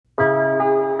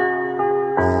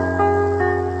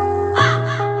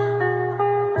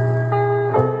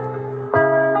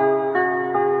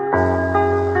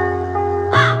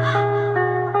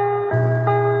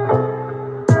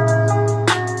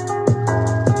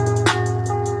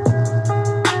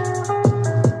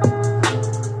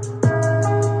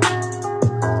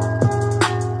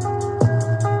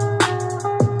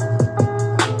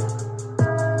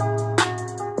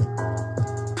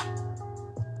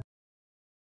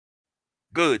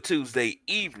Good Tuesday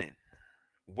evening.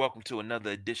 Welcome to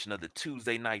another edition of the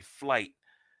Tuesday Night Flight,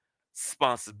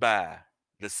 sponsored by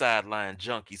the Sideline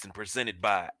Junkies and presented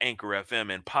by Anchor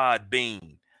FM and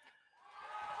Podbean.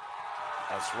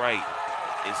 That's right.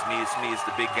 It's me, it's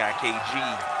the big guy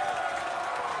KG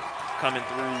coming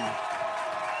through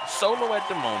solo at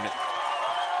the moment.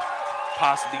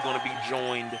 Possibly going to be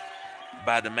joined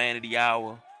by the man of the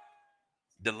hour,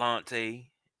 Delonte,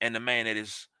 and the man that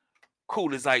is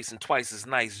cool as ice and twice as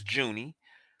nice, Junie.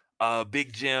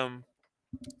 Big Jim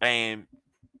and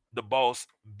the boss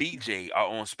BJ are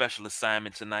on special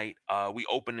assignment tonight. We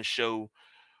open the show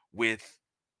with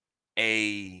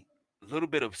a little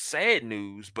bit of sad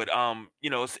news, but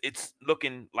it's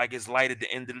looking like it's light at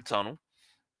the end of the tunnel.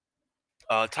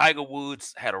 Tiger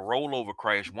Woods had a rollover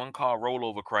crash, one car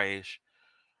rollover crash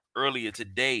earlier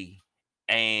today,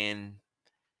 and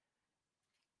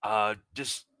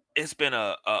just it's been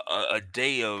a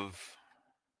day of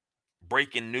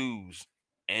breaking news,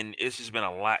 and it's just been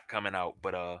a lot coming out.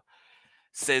 But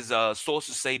says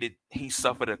sources say that he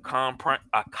suffered a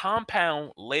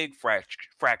compound leg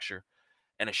fracture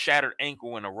and a shattered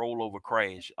ankle in a rollover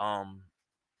crash.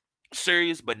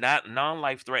 Serious but not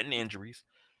non-life threatening injuries.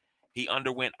 He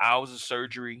underwent hours of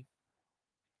surgery.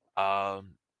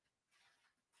 Um,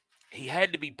 he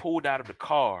had to be pulled out of the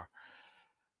car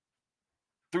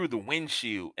through the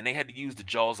windshield, and they had to use the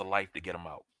jaws of life to get him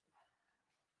out.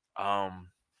 Um,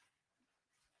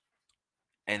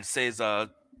 and says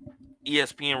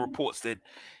ESPN reports that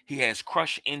he has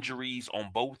crush injuries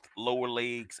on both lower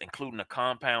legs, including a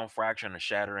compound fracture and a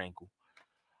shattered ankle.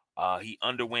 He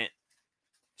underwent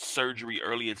surgery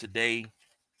earlier today.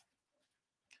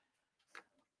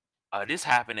 This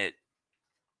happened at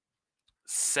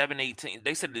 7:18.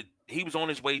 They said that he was on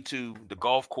his way to the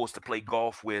golf course to play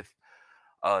golf with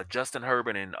Justin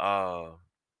Herbert and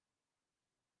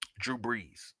Drew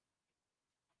Brees,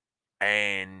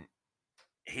 and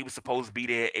he was supposed to be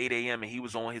there at 8 a.m. and he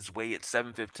was on his way at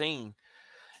 7:15,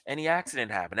 and the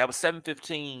accident happened. That was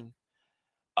 7:15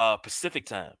 Pacific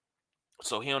time.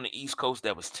 So here on the East Coast,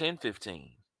 that was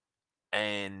 10:15,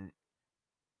 and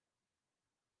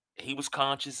he was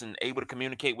conscious and able to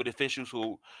communicate with officials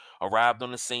who arrived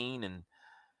on the scene. And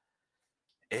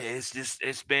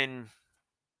it's been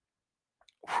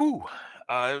whew,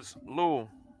 it was a little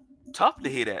tough to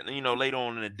hear that, later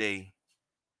on in the day.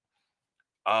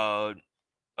 Uh,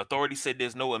 Authorities said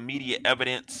there's no immediate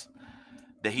evidence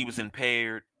that he was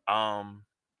impaired.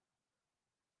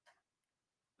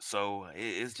 So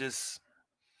it's just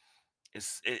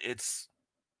it's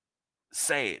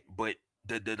sad, but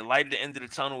the light at the end of the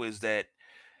tunnel is that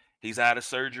he's out of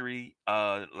surgery.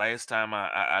 Last time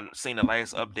I seen the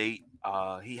last update,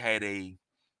 he had a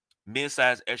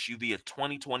mid-sized SUV, a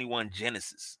 2021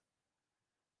 Genesis,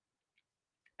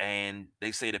 and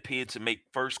they say it appeared to make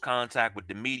first contact with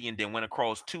the median, then went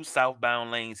across two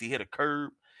southbound lanes. He hit a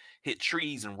curb, hit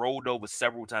trees, and rolled over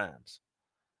several times.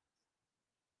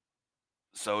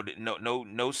 So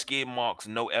no skid marks,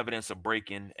 no evidence of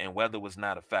breaking, and weather was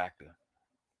not a factor.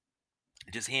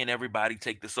 Just hearing everybody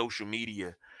take to social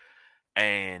media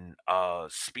and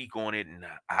speak on it and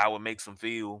how it makes them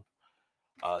feel.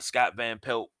 Scott Van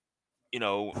Pelt, you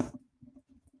know,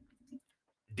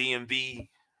 DMV,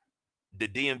 the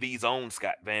DMV's own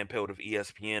Scott Van Pelt of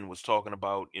ESPN was talking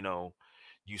about, you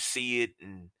see it,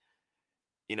 and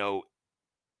you know,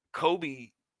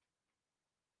 Kobe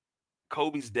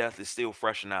Kobe's death is still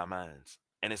fresh in our minds.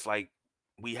 And it's like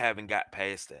we haven't got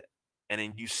past that. And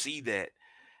then you see that,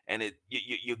 and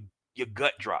your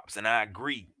gut drops. And I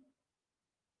agree.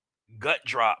 Gut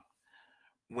drop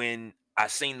when I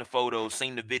seen the photos,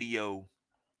 seen the video,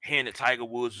 hearing that Tiger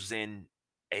Woods was in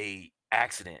a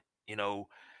accident. You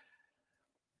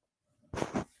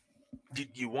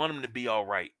want him to be all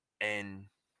right. And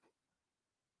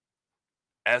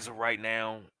as of right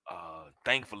now,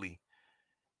 thankfully,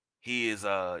 he is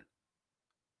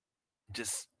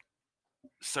just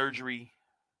surgery,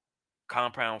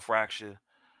 compound fracture,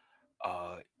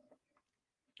 uh,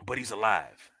 but he's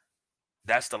alive.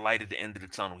 That's the light at the end of the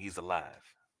tunnel. He's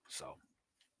alive. So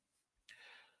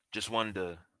just wanted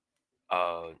to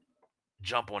uh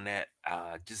jump on that.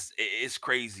 Just it's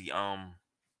crazy. I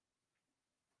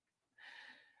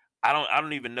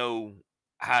don't even know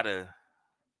how to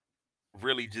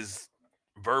really just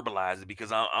verbalize it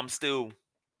because I'm still,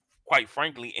 quite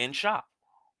frankly, in shock.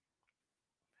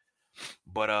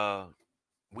 But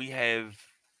we have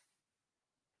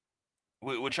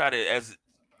we'll try to, as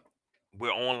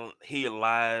we're on here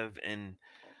live and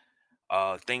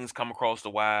things come across the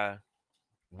wire,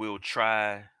 we'll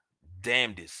try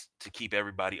damnedest to keep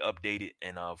everybody updated.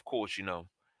 And of course,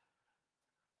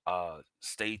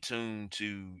 stay tuned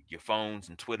to your phones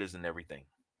and Twitters and everything.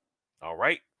 All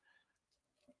right.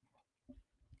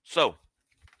 So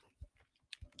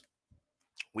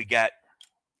we got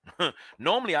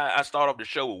normally I start off the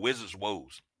show with Wizards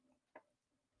woes.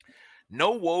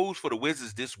 No woes for the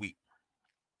Wizards this week.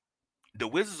 The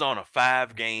Wizards on a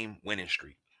 5-game winning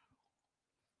streak.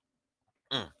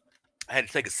 I had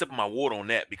to take a sip of my water on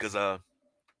that because got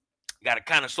to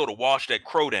kind of sort of wash that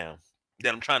crow down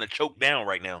that I'm trying to choke down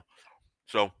right now.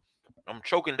 So I'm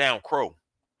choking down crow.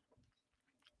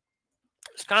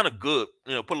 It's kind of good,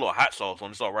 put a little hot sauce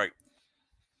on. It's all right.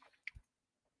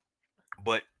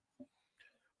 But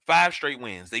 5 straight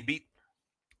wins. They beat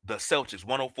the Celtics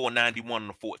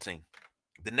 104-91-14.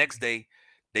 The next day,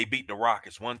 they beat the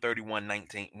Rockets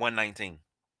 131-119.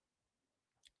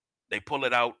 They pull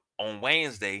it out on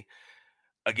Wednesday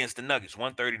against the Nuggets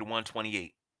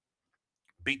 130-128.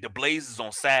 Beat the Blazers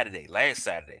on last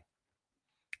Saturday,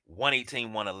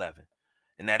 118-111.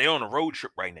 And now they're on a road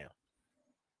trip right now.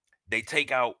 They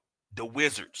take out the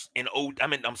Wizards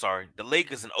the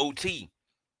Lakers in OT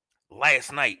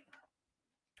last night,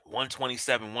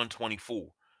 127-124.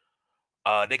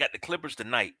 They got the Clippers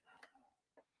tonight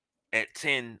at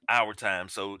 10 hour time.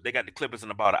 So they got the Clippers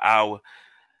in about an hour.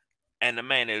 And the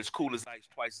man that is cool as ice,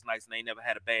 twice as nice, and they never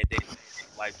had a bad day.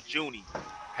 Like Junie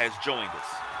has joined us.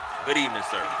 Good evening,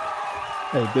 sir.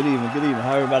 Hey, good evening. Good evening.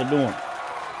 How everybody doing?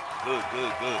 Good.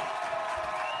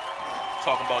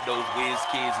 Talking about those Wiz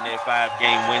kids and their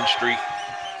 5-game win streak.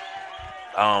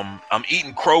 I'm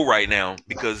eating crow right now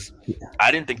because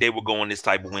I didn't think they would go on this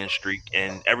type of win streak,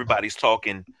 and everybody's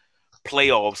talking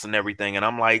playoffs and everything, and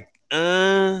I'm like,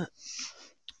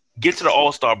 get to the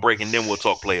All-Star break and then we'll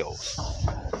talk playoffs.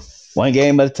 One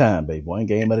game at a time, baby. One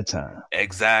game at a time.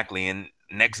 Exactly. And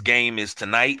next game is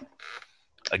tonight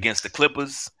against the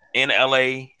Clippers in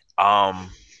LA. I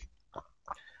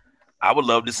would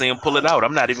love to see him pull it out.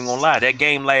 I'm not even gonna lie. That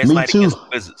game last night against the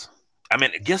Wizards.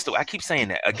 I keep saying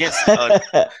that. Against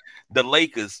the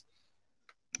Lakers,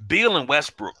 Beal and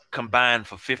Westbrook combined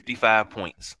for 55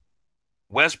 points.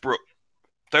 Westbrook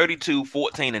 32,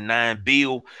 14, and 9.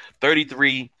 Beal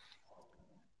 33,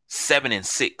 7, and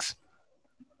 6.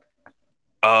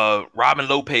 Robin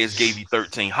Lopez gave you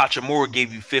 13. Hachimura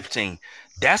gave you 15.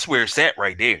 That's where it's at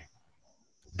right there.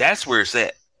 That's where it's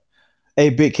at. Hey,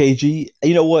 Big KG,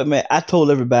 you know what, man? I told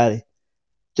everybody,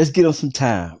 just give them some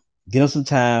time. Give them some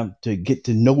time to get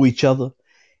to know each other,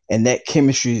 and that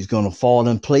chemistry is going to fall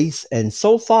in place. And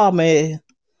so far, man,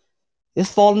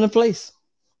 it's falling in place.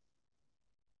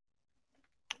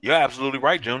 You're absolutely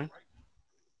right, Junior.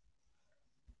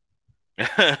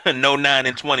 No 9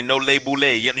 and 20, no Le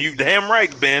Boulay. You damn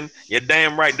right, Ben. You're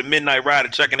damn right. The Midnight Rider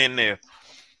checking in there.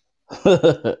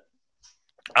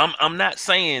 I'm not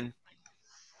saying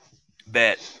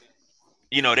that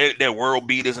they're world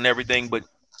beaters and everything, but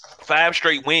 5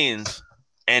 straight wins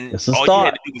and all you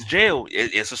had to do was jail.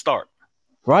 It's a start,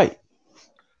 right?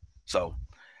 So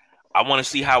I want to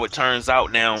see how it turns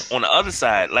out. Now on the other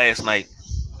side, last night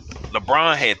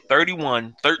LeBron had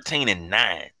 31, 13, and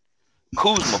 9.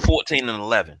 Kuzma 14 and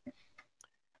 11.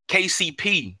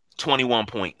 KCP 21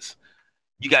 points.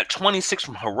 You got 26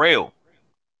 from Montrezl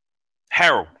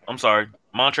Harrell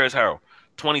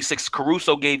 26.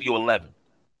 Caruso gave you 11.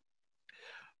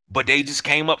 But they just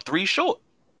came up 3 short.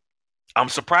 I'm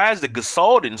surprised that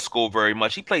Gasol didn't score very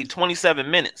much. He played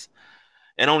 27 minutes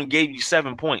and only gave you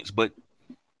 7 points. But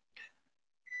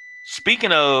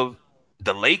speaking of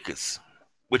the Lakers,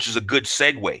 which is a good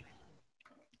segue,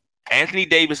 Anthony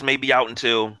Davis may be out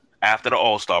until after the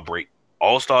All-Star break.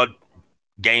 All-Star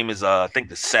game is, I think,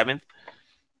 the 7th.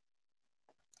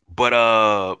 But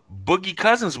Boogie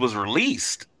Cousins was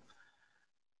released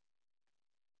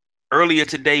earlier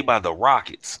today by the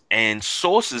Rockets. And my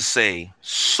sources say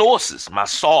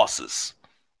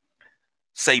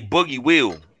Boogie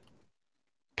will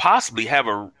possibly have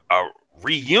a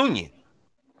reunion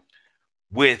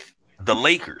with the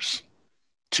Lakers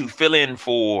to fill in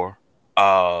for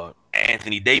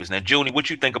Anthony Davis. Now, Junie, what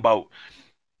you think about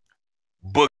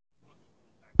Boogie?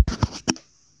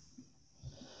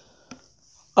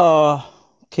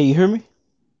 Can you hear me?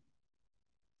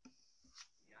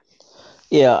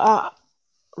 Yeah,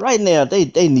 right now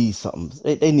they need something.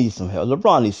 They need some help.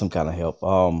 LeBron needs some kind of help.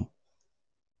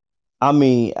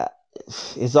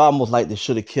 It's almost like they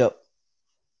should have kept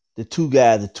the two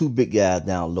big guys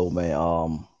down low,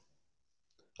 man.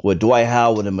 With Dwight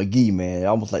Howard and McGee, man.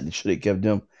 Almost like they should have kept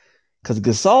them. Because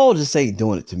Gasol just ain't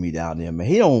doing it to me down there, man.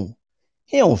 He don't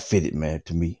fit it, man,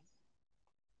 to me.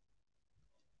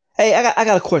 Hey, I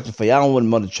got a question for you. I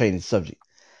don't want to change the subject.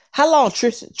 How long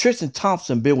Tristan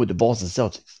Thompson been with the Boston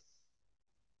Celtics?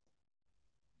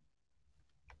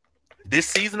 this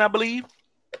season, I believe.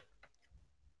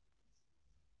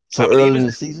 So early in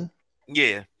the season?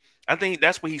 Yeah. I think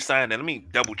that's what he signed at. Let me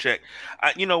double check.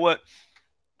 You know what?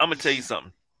 I'm gonna tell you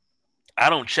something. I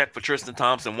don't check for Tristan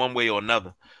Thompson one way or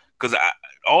another. Because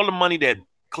all the money that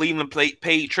Cleveland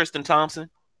paid Tristan Thompson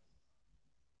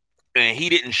and he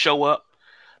didn't show up.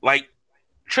 Like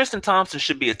Tristan Thompson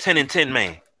should be a 10-10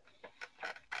 man.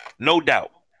 No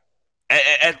doubt.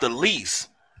 At the least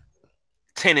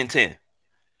 10-10.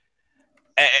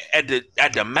 At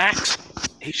the max,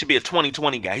 he should be a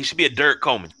 20-20 guy. He should be a Derek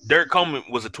Coleman. Derek Coleman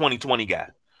was a 20-20 guy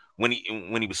when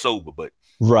he was sober, but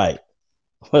right.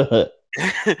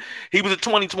 he was a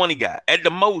 20-20 guy. At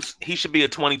the most, he should be a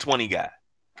 20-20 guy.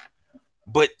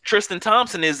 But Tristan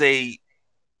Thompson is a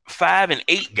 5 and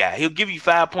 8 guy. He'll give you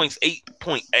 5 points, 8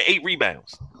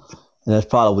 rebounds. And that's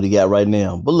probably what he got right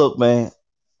now. But look, man,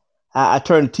 I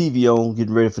turned the TV on,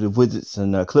 getting ready for the Wizards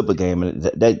and Clipper game, and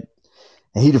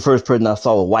and he the first person I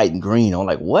saw with white and green. I'm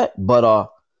like, what? But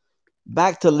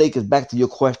back to Lakers. Back to your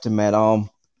question, man.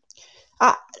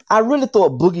 I really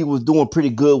thought Boogie was doing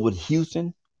pretty good with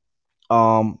Houston.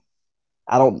 I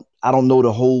don't know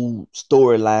the whole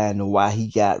storyline of why he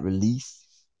got released,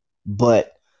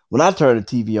 but when I turned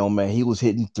the TV on, man, he was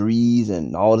hitting threes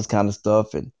and all this kind of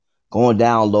stuff and going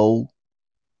down low.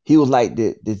 He was like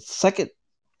the second.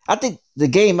 I think the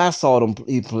game I saw him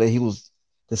play, he was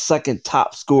the second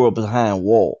top scorer behind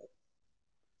Wall.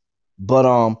 But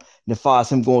as far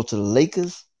as him going to the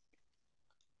Lakers,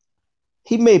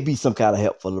 he may be some kind of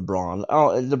help for LeBron.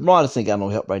 LeBron just ain't got no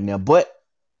help right now, but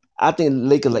I think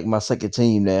Lakers like my second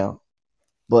team now.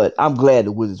 But I'm glad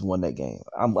the Wizards won that game.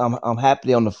 I'm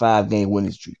happy on the 5-game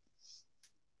winning streak.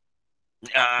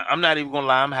 I'm not even gonna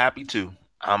lie, I'm happy too.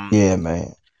 Yeah,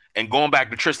 man. And going back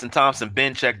to Tristan Thompson,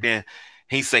 Ben checked in.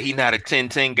 He said he's not a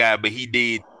 10-10 guy, but he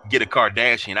did get a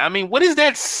Kardashian. I mean, what is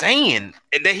that saying?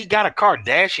 That he got a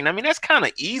Kardashian? I mean, that's kind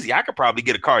of easy. I could probably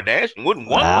get a Kardashian. Wouldn't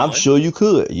want one. I'm sure you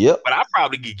could. Yep. But I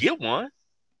probably could get one.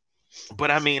 But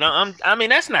I mean,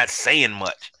 that's not saying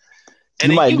much.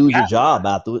 And you might lose your job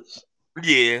afterwards.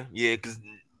 Yeah, because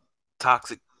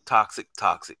toxic.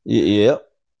 Yeah.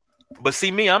 But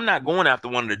see, me, I'm not going after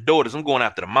one of the daughters. I'm going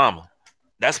after the mama.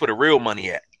 That's where the real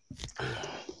money at.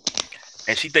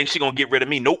 And she thinks she's going to get rid of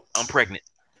me. Nope, I'm pregnant.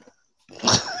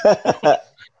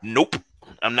 Nope,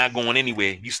 I'm not going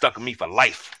anywhere. You stuck with me for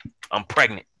life. I'm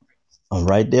pregnant. I'm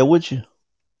right there with you.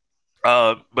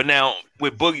 But now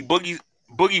with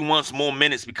Boogie wants more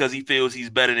minutes because he feels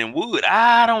he's better than Wood.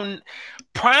 Prime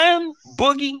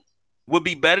Boogie would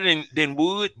be better than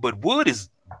Wood, but Wood is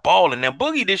balling. Now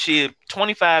Boogie this year,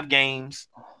 25 games.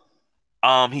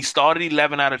 He started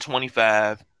 11 out of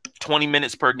 25, 20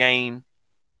 minutes per game.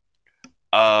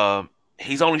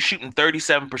 He's only shooting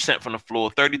 37% from the floor,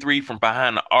 33 from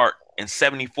behind the arc, and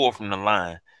 74 from the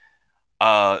line.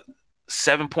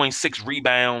 7.6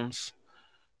 rebounds,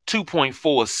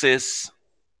 2.4 assists,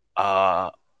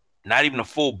 not even a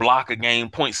full block a game,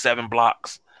 0.7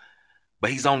 blocks, but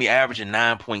he's only averaging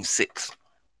 9.6.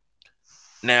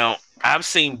 Now, I've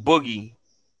seen Boogie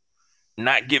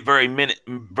not get very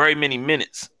many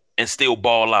minutes and still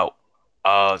ball out.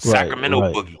 Sacramento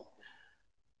Boogie.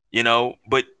 You know,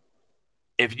 but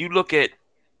if you look at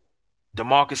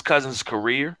DeMarcus Cousins'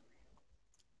 career,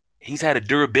 he's had a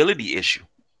durability issue.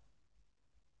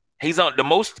 He's on the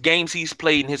most games he's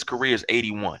played in his career is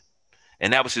 81,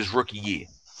 and that was his rookie year.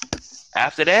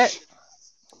 After that,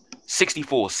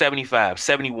 64, 75,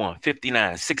 71,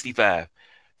 59, 65,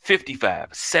 55,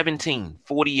 17,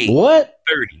 48,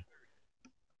 30.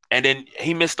 And then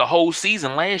he missed the whole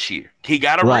season last year. He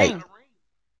got a ring.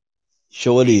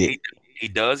 Sure did. He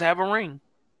does have a ring,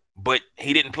 but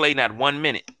he didn't play not 1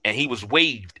 minute, and he was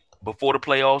waived before the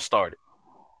playoffs started.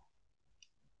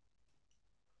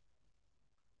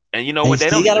 And you know what? They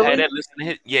don't even have that list in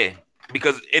hit. Yeah,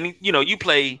 because you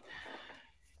play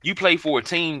for a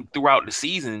team throughout the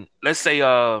season. Let's say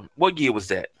what year was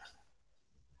that?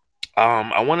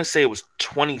 I want to say it was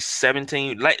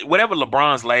 2017, like whatever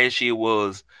LeBron's last year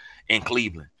was in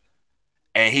Cleveland.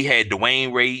 And he had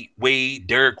Dwayne Wade,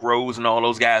 Derrick Rose, and all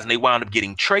those guys, and they wound up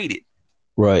getting traded.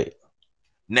 Right.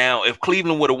 Now, if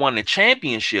Cleveland would have won the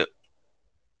championship,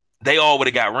 they all would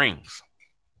have got rings.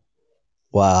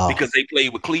 Wow. Because they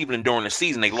played with Cleveland during the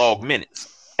season, they logged minutes.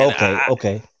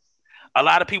 Okay. A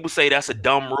lot of people say that's a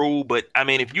dumb rule, but I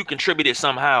mean, if you contribute it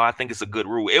somehow, I think it's a good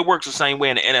rule. It works the same way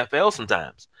in the NFL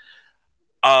sometimes.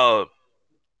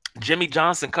 Jimmy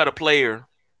Johnson cut a player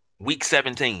week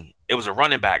 17. It was a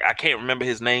running back. I can't remember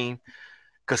his name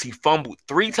because he fumbled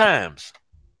 3 times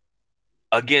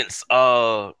against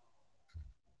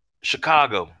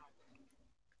Chicago.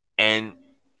 And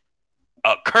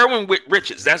Kerwin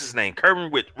Richards, that's his name. Kerwin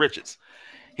Richards.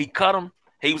 He cut him.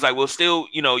 He was like, well, still,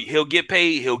 he'll get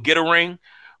paid. He'll get a ring,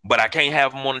 but I can't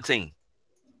have him on the team.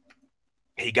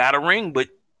 He got a ring, but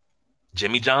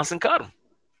Jimmy Johnson cut him.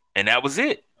 And that was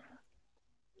it.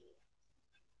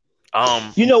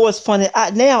 You know what's funny?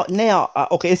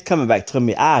 Okay, it's coming back to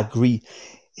me. I agree.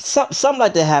 Something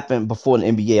like that happened before in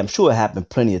the NBA. I'm sure it happened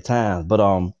plenty of times. But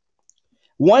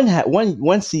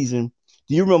one season,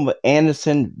 do you remember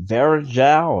Anderson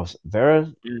Varejao or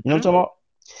Vera? You know what I'm talking about?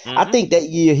 Mm-hmm. I think that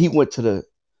year he went to the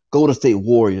Golden State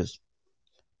Warriors,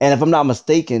 and if I'm not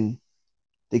mistaken,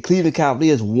 the Cleveland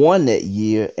Cavaliers won that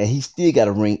year, and he still got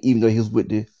a ring, even though he was with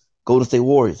the Golden State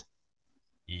Warriors.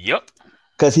 Yep.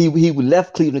 Because he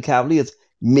left Cleveland Cavaliers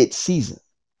mid-season.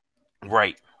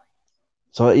 Right.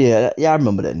 So yeah, I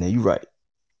remember that now. You're right.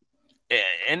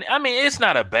 And I mean, it's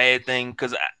not a bad thing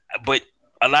but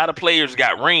a lot of players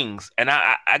got rings, and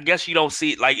I guess you don't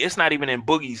see it. Like, it's not even in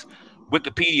Boogie's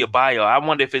Wikipedia bio. I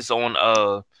wonder if it's on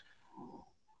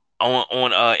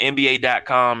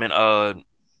NBA.com and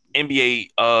NBA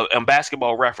and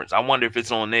Basketball Reference. I wonder if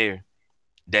it's on there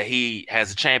that he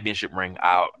has a championship ring.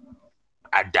 I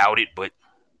doubt it, but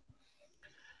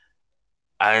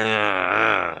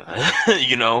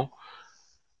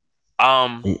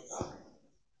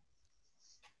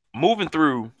moving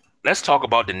through, let's talk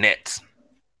about the Nets.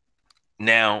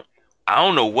 Now, I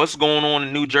don't know what's going on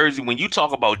in New Jersey. When you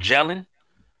talk about gelling,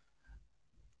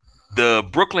 the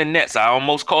Brooklyn Nets, I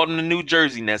almost called them the New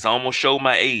Jersey Nets. I almost showed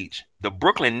my age. The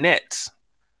Brooklyn Nets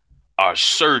are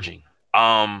surging.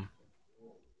 Right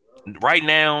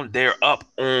now, they're up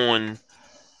on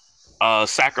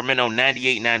Sacramento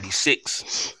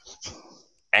 98-96.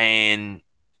 And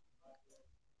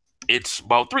it's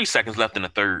about 3 seconds left in the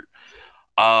third.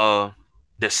 They're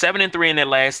 7-3 in their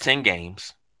last 10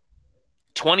 games,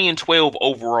 20-12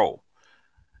 overall.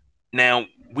 Now,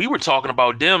 we were talking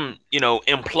about them,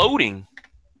 imploding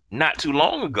not too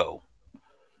long ago.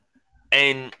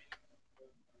 And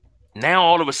now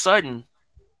all of a sudden,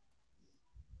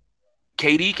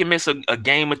 KD can miss a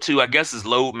game or two. I guess it's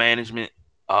load management.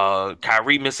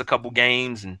 Kyrie missed a couple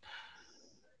games, and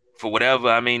for whatever,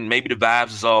 I mean, maybe the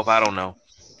vibes is off. I don't know.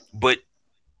 But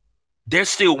they're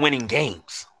still winning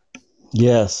games.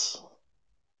 Yes.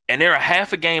 And they're a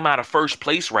half a game out of first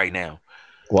place right now.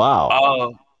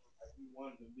 Wow.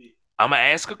 I'm going to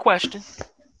ask a question.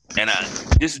 And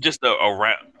this is just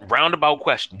a roundabout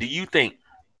question. Do you think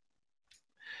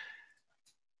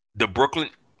the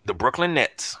Brooklyn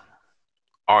Nets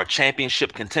are a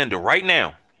championship contender right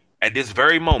now, at this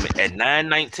very moment, at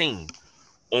 9:19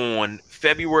 on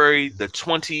February the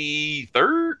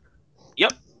 23rd?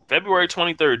 Yep, February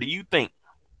 23rd. Do you think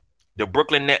the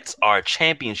Brooklyn Nets are a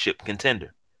championship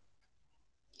contender?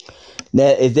 Now,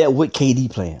 is that with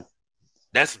KD playing?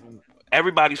 That's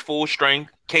everybody's full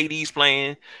strength. KD's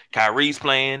playing, Kyrie's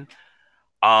playing,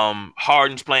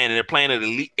 Harden's playing, and they're playing at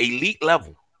elite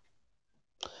level.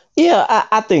 Yeah,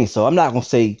 I think so. I'm not gonna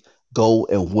say go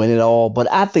and win it all,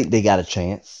 but I think they got a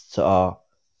chance to.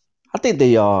 I think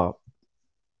they are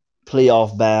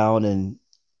playoff bound and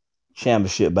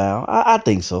championship bound. I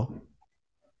think so.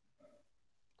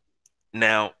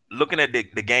 Now, looking at the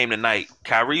game tonight,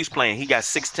 Kyrie's playing. He got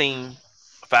 16,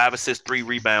 5 assists, 3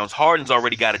 rebounds. Harden's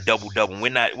already got a double-double.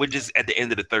 We're just at the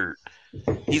end of the third.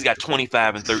 He's got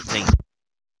 25 and 13.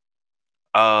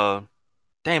 Damn,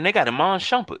 they got Iman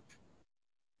Shumpert.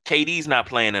 KD's not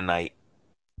playing tonight.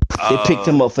 They picked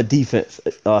him up for defense,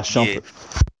 Shumpert.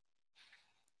 Yeah.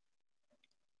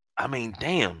 I mean,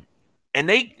 damn. And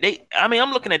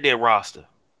I'm looking at their roster.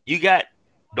 You got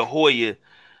De Hoya,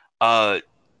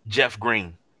 Jeff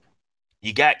Green.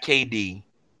 You got KD.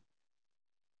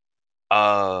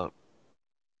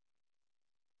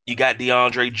 You got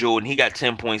DeAndre Jordan. He got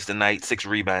 10 points tonight, 6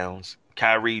 rebounds.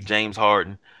 Kyrie, James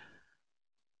Harden.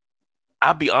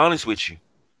 I'll be honest with you.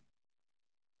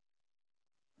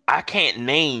 I can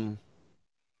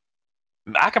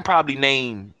probably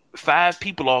name 5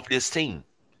 people off this team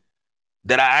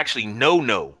that I actually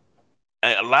know.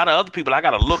 And a lot of other people I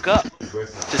got to look up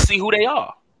to see who they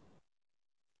are.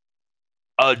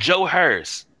 Joe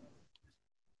Harris,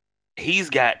 he's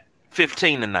got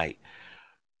 15 tonight.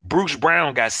 Bruce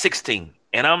Brown got 16.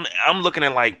 And I'm looking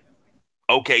at like,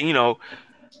 okay,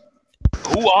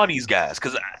 who are these guys?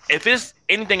 Because if it's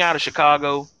anything out of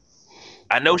Chicago,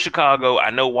 I know Chicago, I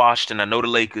know Washington, I know the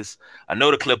Lakers, I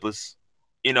know the Clippers.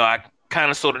 I kind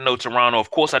of sort of know Toronto. Of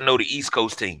course, I know the East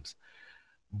Coast teams.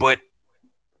 But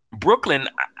Brooklyn,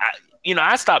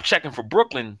 I stopped checking for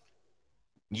Brooklyn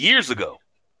years ago.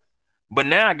 But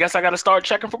now I guess I got to start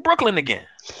checking for Brooklyn again.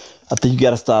 I think you got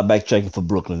to start back checking for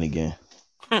Brooklyn again.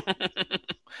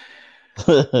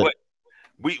 But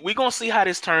we gonna see how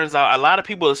this turns out. A lot of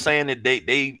people are saying that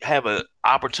they have an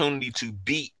opportunity to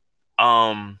beat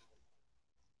the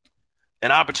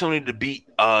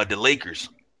Lakers.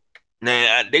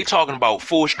 Now they talking about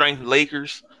full strength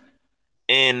Lakers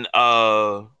in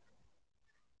a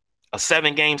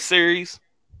 7-game series.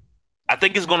 I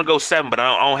think it's gonna go 7, but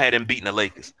I don't have them beating the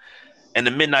Lakers. And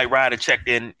the Midnight Rider checked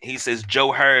in. He says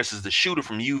Joe Harris is the shooter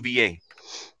from UVA.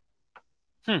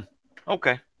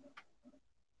 Okay.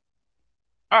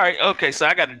 All right. Okay. So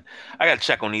I gotta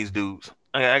check on these dudes.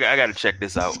 I gotta check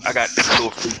this out. I got a little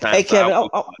free time. Hey Kevin,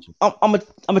 I'm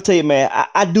gonna tell you, man.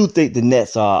 I do think the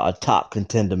Nets are a top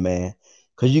contender, man.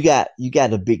 Because you got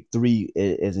the big three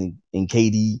as in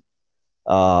KD,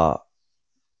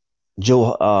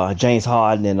 James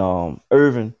Harden, and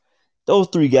Irving. Those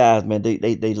three guys, man,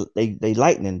 they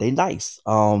lightning. They nice.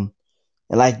 And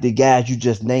like the guys you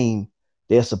just named,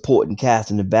 they're supporting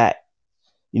cast in the back.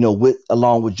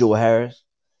 Along with Joe Harris.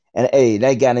 And hey,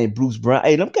 that guy named Bruce Brown.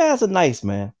 Hey, them guys are nice,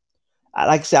 man.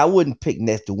 Like I said, I wouldn't pick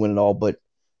Nets to win it all, but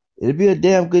it'd be a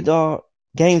damn good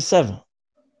game 7.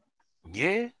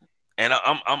 Yeah, and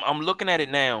I'm looking at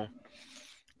it now.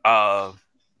 The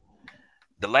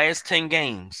last 10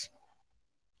 games,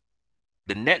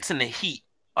 the Nets and the Heat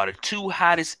are the two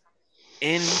hottest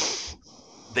in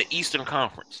the Eastern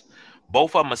Conference.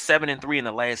 Both of them are 7-3 in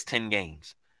the last 10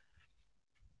 games.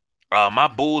 My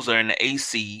Bulls are in the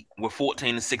AC with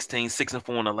 14-16,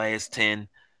 6-4 in the last 10.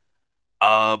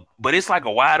 But it's like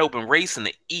a wide open race in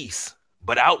the East.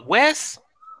 But out West,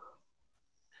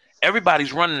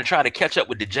 everybody's running to try to catch up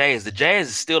with the Jazz. The Jazz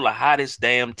is still the hottest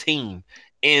damn team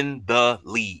in the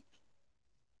league.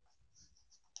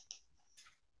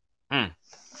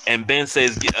 And Ben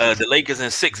says the Lakers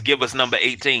in 6 give us number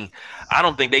 18. I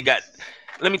don't think they got.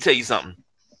 Let me tell you something.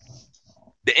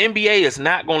 The NBA is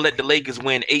not going to let the Lakers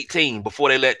win 18 before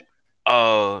they let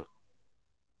the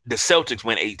Celtics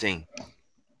win 18.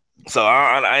 So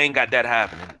I ain't got that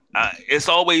happening. It's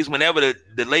always whenever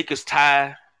the Lakers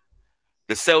tie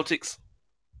the Celtics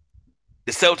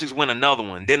win another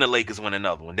one, then the Lakers win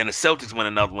another one, then the Celtics win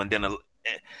another one, then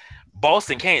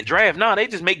Boston can't draft. No, they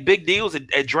just make big deals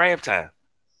at draft time.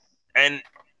 And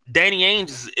Danny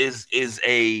Ainge is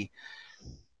a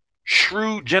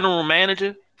shrewd general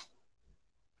manager.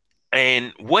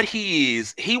 And what he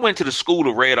is, he went to the school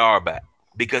of Red Auerbach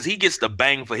because he gets the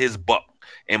bang for his buck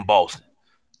in Boston.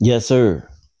 Yes, sir.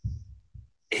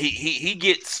 He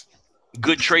gets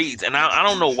good trades, and I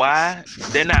don't know why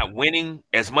they're not winning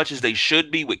as much as they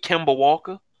should be with Kemba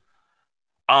Walker.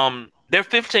 They're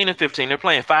 15-15. They're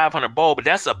playing 500 ball, but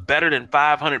that's a better than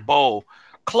 500 ball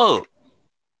club.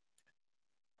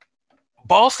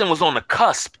 Boston was on the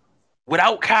cusp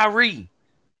without Kyrie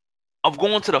of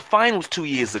going to the finals 2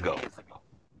 years ago.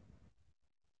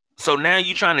 So now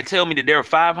you trying to tell me that they're a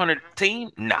 500 team?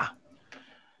 Nah.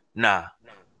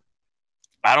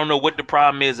 I don't know what the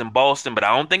problem is in Boston, but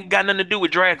I don't think it got nothing to do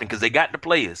with drafting because they got the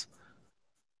players.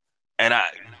 And I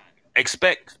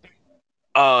expect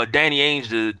Danny Ainge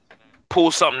to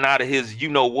pull something out of his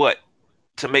you-know-what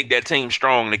to make that team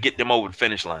strong to get them over the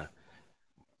finish line.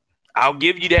 I'll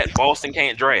give you that. Boston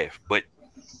can't draft, but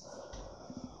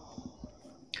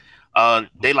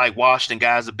they like Washington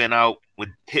guys have been out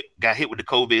got hit with the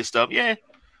COVID stuff. Yeah,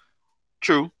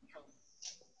 true.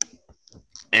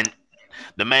 And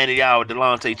the man of the hour,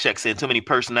 Delonte Check, said too many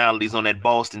personalities on that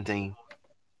Boston team.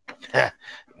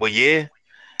 Well, yeah,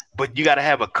 but you got to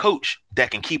have a coach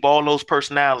that can keep all those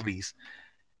personalities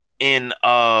in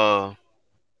a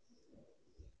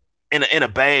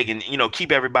bag and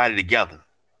keep everybody together.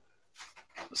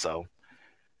 So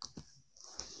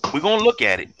we're gonna look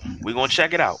at it. We're gonna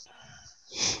check it out.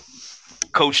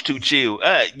 Coach too chill.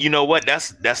 You know what?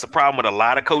 That's the problem with a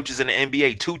lot of coaches in the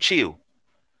NBA. Too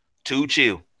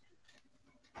chill.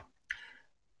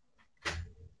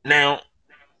 Now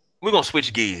we're gonna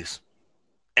switch gears,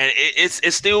 and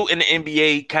it's still in the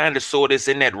NBA, kind of sort of. It's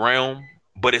in that realm,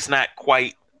 but it's not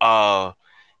quite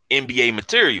NBA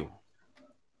material.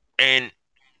 And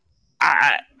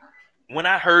when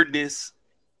I heard this,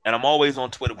 and I'm always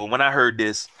on Twitter, but when I heard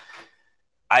this,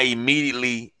 I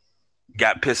immediately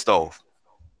got pissed off.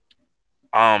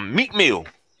 Meek Mill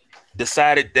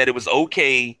decided that it was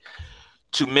okay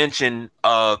to mention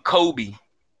Kobe.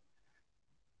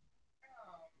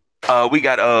 We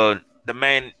got the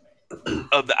man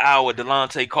of the hour,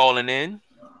 Delonte, calling in.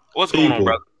 What's going on,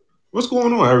 brother? What's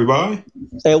going on, everybody?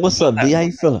 Hey, what's up, D? How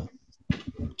you feeling?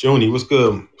 Joni, what's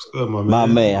good? What's good, my man? My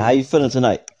man, how you feeling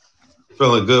tonight?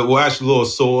 Feeling good. Well, actually, a little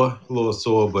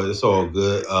sore, but it's all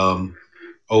good.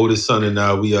 Oldest son and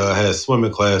I, we had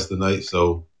swimming class tonight,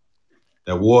 so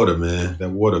that water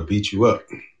beat you up.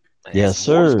 Yes,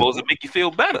 More sir. supposed to make you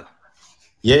feel better.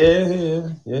 Yeah.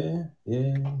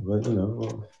 But you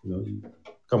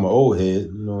become an old head.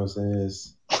 You know what I'm saying?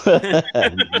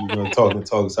 You're gonna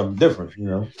talk something different.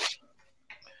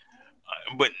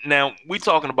 But now we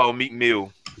talking about Meek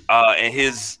Mill, and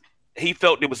he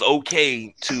felt it was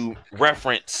okay to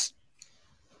reference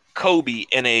Kobe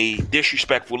in a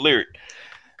disrespectful lyric.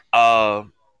 Uh,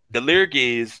 the lyric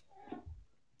is,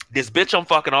 "This bitch I'm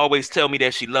fucking always tell me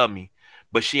that she love me,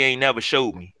 but she ain't never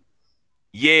showed me.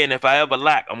 Yeah, and if I ever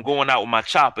lack, I'm going out with my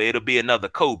chopper. It'll be another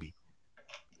Kobe."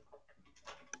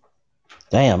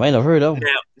 Damn, I ain't never heard of him.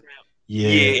 Now, Yeah,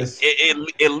 yeah,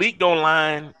 it leaked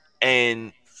online,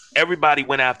 and everybody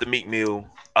went after Meek Mill.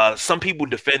 Some people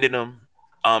defended him.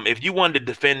 If you wanted to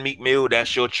defend Meek Mill,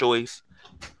 that's your choice.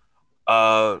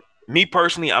 Me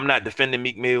personally, I'm not defending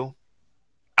Meek Mill.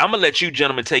 I'm gonna let you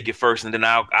gentlemen take it first, and then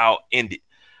I'll end it.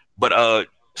 But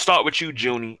start with you,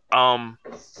 Junie.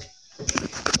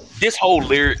 This whole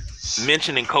lyric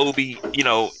mentioning Kobe,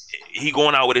 he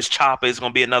going out with his chopper is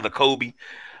gonna be another Kobe.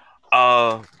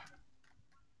 Uh,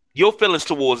 your feelings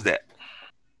towards that?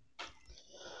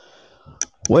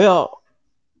 Well,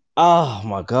 oh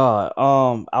my God.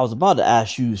 I was about to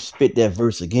ask you to spit that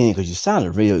verse again because you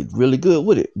sounded really, really good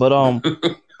with it. But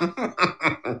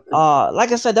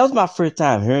like I said, that was my first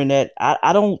time hearing that.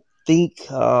 I don't think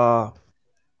that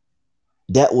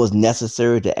was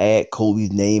necessary to add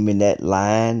Kobe's name in that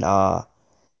line.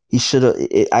 He should have.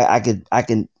 I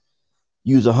can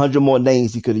use 100 more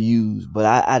names he could have used, but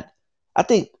I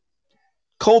think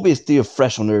Kobe is still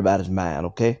fresh on everybody's mind.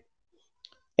 Okay,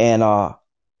 and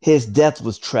his death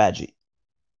was tragic.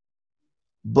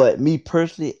 But me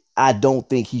personally, I don't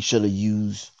think he should have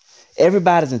used.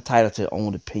 Everybody's entitled to their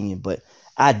own opinion, but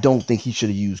I don't think he should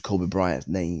have used Kobe Bryant's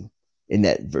name in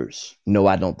that verse. No,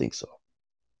 I don't think so.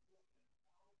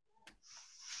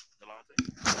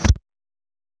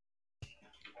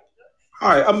 All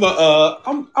right, I'm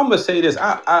gonna say this.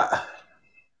 I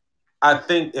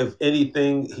think if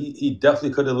anything, he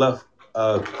definitely could have left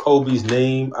Kobe's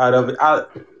name out of it. I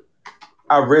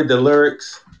read the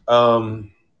lyrics, and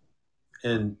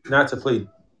not to play.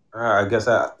 I guess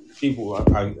I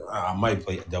might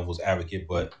play devil's advocate,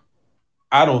 but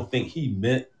I don't think he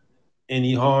meant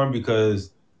any harm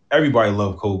because everybody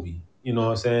loved Kobe. You know what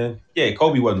I'm saying? Yeah,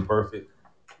 Kobe wasn't perfect.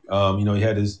 He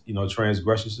had his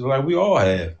transgressions like we all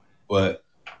have, but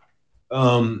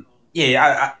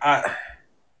yeah,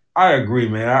 I agree,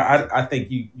 man. I think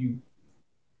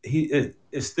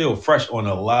it's still fresh on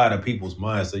a lot of people's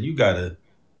minds. So you gotta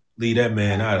leave that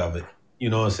man out of it. You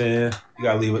know what I'm saying? You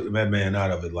gotta leave that man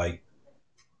out of it. Like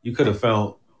you could have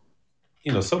found,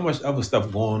 so much other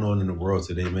stuff going on in the world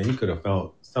today, man. You could have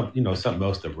found something else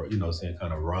to, saying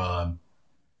kind of rhyme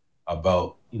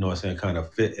about, saying kind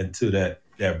of fit into that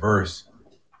verse.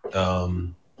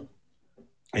 Um,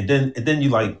 and then you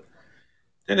like,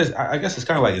 then I guess it's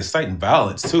kind of like inciting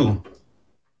violence too.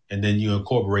 And then you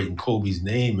incorporating Kobe's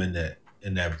name in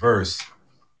that verse.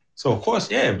 So of course,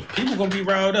 yeah, people gonna be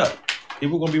riled up.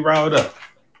 People gonna be riled up.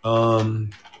 Um,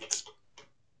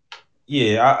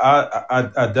 yeah,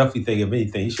 I definitely think if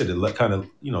anything, he should have kind of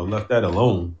left that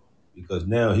alone because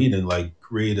now he didn't like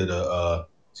created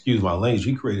excuse my language,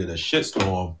 he created a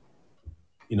shitstorm,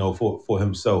 for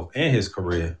himself and his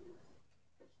career.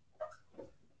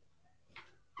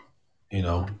 You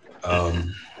know,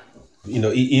 um,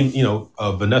 even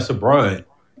Vanessa Bryant.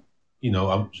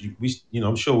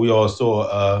 I'm sure we all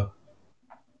saw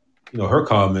her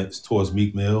comments towards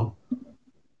Meek Mill.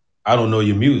 I don't know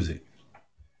your music.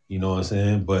 You know what I'm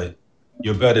saying? But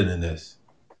you're better than this.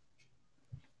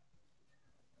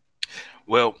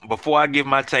 Well, before I give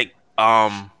my take,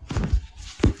 Ben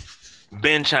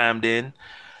chimed in.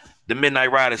 The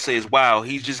Midnight Rider says, "Wow,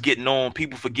 he's just getting on.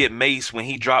 People forget Mace when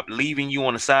he dropped leaving you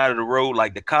on the side of the road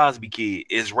like the Cosby Kid.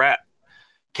 Is rap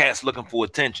cats looking for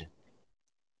attention?"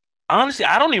 Honestly,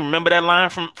 I don't even remember that line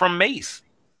from Mace.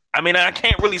 I mean, I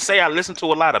can't really say I listened to a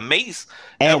lot of Mace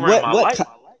And ever in my life.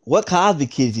 what Cosby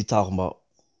kids you talking about?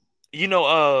 You know,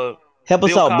 uh, Help us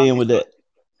Bill out, being Cosby's with that.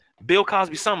 Bill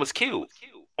Cosby's son was killed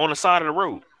on the side of the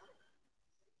road.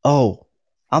 Oh,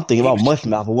 I'm thinking He about was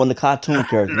Mushmouth, but one of the cartoon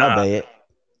characters. My nah, bad.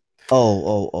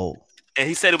 Oh. and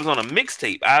he said it was on a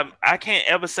mixtape. I can't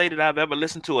ever say that I've ever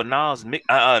listened to a Nas.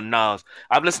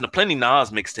 I've listened to plenty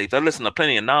Nas mixtapes. I've listened to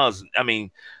plenty of Nas. I mean,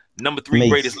 number three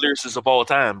greatest Mace. lyricists of all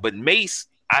time. But Mace,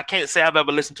 I can't say I've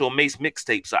ever listened to a Mace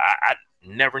mixtape. So I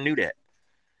never knew that.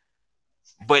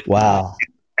 But Wow.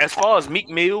 as far as Meek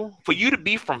Mill, for you to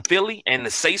be from Philly and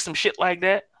to say some shit like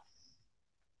that,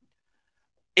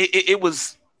 it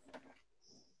was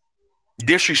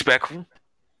disrespectful.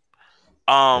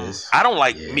 I don't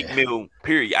like Meek Yeah. Mill.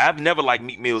 Period. I've never liked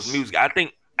Meek Mill's music. I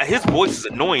think his voice is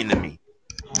annoying to me.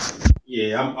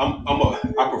 Yeah,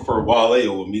 I prefer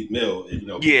Wale over Meek Mill. If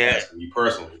you Yeah. asking me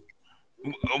personally,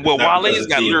 it's Well, not because Wale's of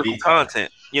got lyrical TMV time.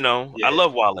 content. I Yeah,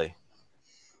 love Wale. Hey,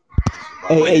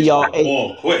 Wale But hey, is y'all. on the Hey,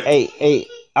 ball quick. hey.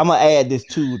 I'm gonna add this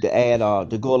too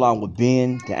to go along with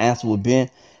Ben to answer with Ben.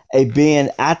 Hey,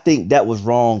 Ben, I think that was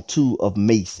wrong too of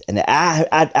Mace, and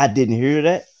I didn't hear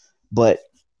that, but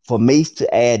for Mace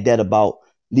to add that about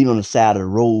leaving on the side of the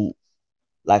road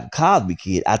like a Cosby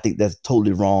kid, I think that's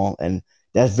totally wrong, and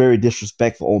that's very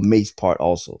disrespectful on Mace's part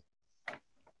also.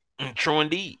 true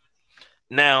indeed.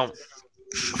 Now,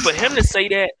 for him to say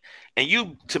that, and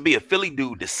you to be a Philly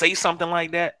dude to say something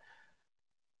like that,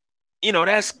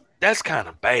 that's kind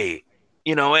of bad.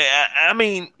 I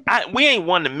mean, we ain't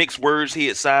one to mix words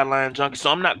here at Sideline Junkie,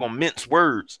 so I'm not gonna mince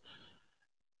words.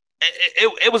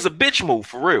 It was a bitch move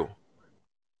for real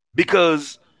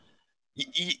because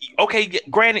okay,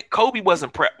 granted, Kobe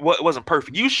wasn't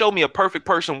perfect. You show me a perfect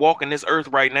person walking this earth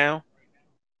right now,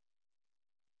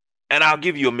 and I'll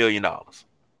give you $1,000,000.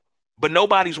 But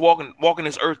nobody's walking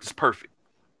this earth is perfect.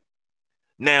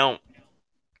 Now,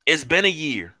 it's been a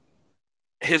year.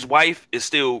 His wife is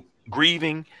still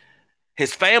grieving.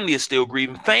 His family is still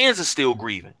grieving. Fans are still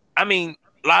grieving. I mean,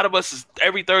 a lot of us is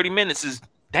every 30 minutes is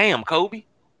damn Kobe.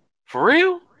 For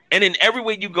real? And then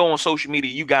everywhere you go on social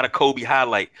media, you got a Kobe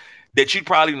highlight that you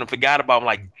probably even forgot about. I'm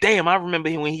like, damn, I remember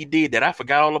him when he did that. I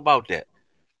forgot all about that.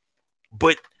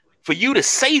 But for you to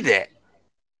say that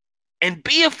and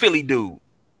be a Philly dude,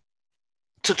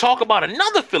 to talk about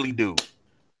another Philly dude,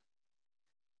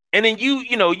 and then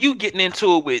you getting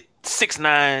into it with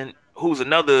 6ix9ine, who's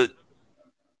another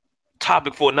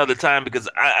topic for another time because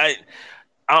I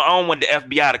don't want the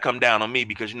FBI to come down on me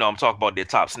because I'm talking about their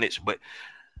top snitch, but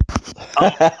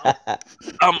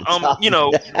um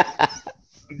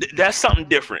that's something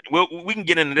different. We can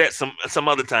get into that some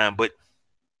other time, but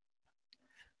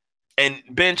and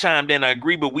Ben chimed in. I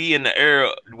agree, but we in the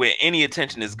era where any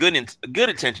attention is good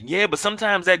attention. Yeah, but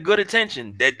sometimes that good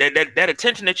attention, that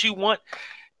attention that you want,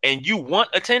 and you want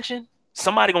attention,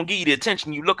 somebody gonna give you the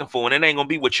attention you looking for, and it ain't gonna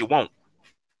be what you want.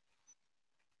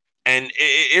 And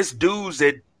it's dudes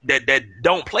that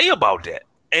don't play about that.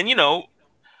 And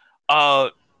uh,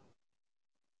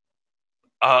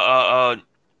 uh, uh,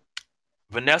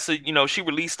 Vanessa, she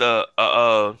released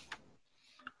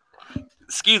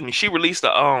she released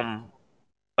a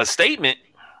statement,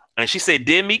 and she said,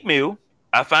 "Dear Meek Mill,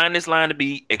 I find this line to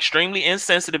be extremely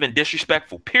insensitive and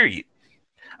disrespectful. Period.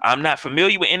 I'm not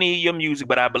familiar with any of your music,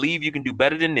 but I believe you can do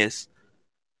better than this.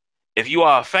 If you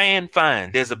are a fan,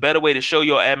 fine. There's a better way to show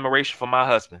your admiration for my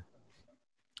husband.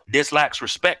 This lacks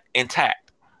respect and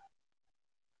tact."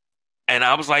 And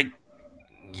I was like,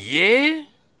 yeah.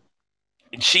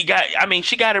 She got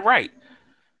it right.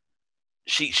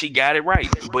 She got it right.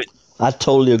 But I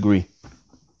totally agree.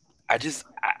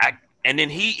 and then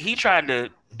he tried to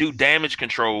do damage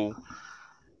control,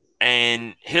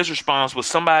 and his response was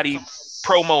somebody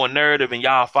promo a narrative and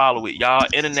y'all follow it. Y'all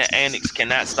internet antics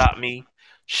cannot stop me.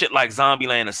 Shit like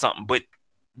Zombieland or something. But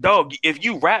dog, if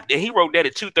you rapped it, he wrote that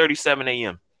at 2:37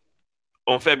 a.m.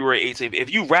 on February 18th. If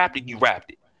you rapped it, you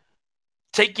rapped it.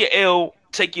 Take your L,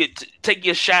 take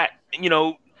your shot,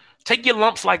 take your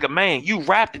lumps like a man. You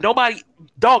rapped it. Nobody,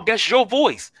 dog, that's your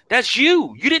voice. That's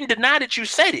you. You didn't deny that you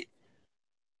said it.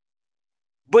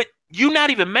 But you're not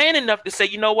even man enough to say,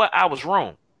 you know what, I was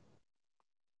wrong.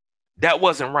 That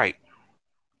wasn't right.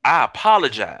 I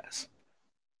apologize.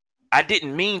 I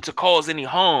didn't mean to cause any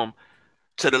harm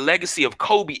to the legacy of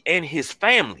Kobe and his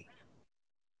family.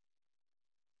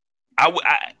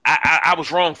 I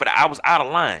was wrong for that. I was out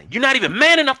of line. You're not even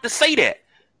man enough to say that.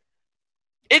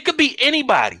 It could be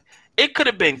anybody. It could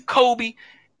have been Kobe.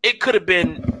 It could have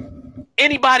been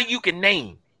anybody you can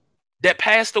name that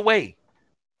passed away.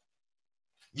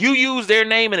 You use their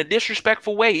name in a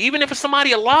disrespectful way, even if it's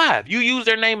somebody alive. You use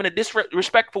their name in a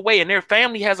disrespectful way, and their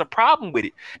family has a problem with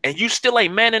it, and you still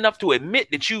ain't man enough to admit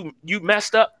that you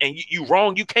messed up and you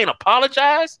wrong. You can't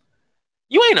apologize.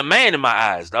 You ain't a man in my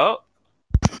eyes, dog.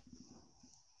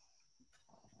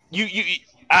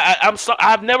 I'm so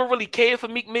I've never really cared for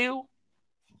Meek Mill.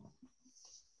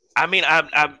 I mean,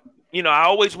 I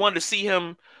always wanted to see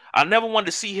him. I never wanted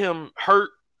to see him hurt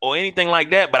or anything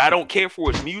like that. But I don't care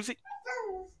for his music.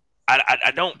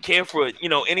 I don't care for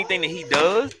anything that he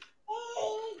does.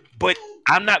 But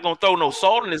I'm not gonna throw no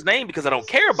salt in his name because I don't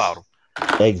care about him.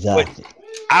 Exactly. But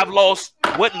I've lost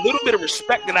what little bit of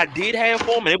respect that I did have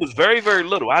for him, and it was very, very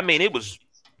little. I mean, it was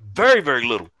very, very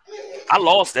little. I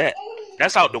lost that.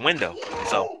 That's out the window.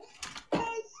 So,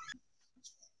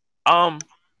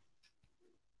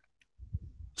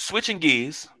 switching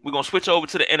gears, we're gonna switch over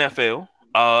to the NFL.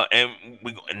 And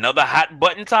another hot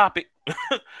button topic.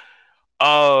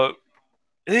 I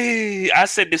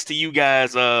said this to you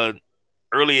guys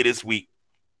earlier this week.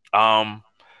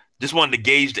 Just wanted to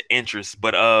gauge the interest,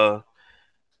 but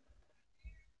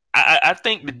I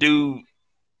think the dude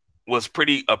was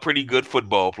a pretty good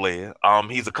football player.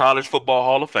 He's a college football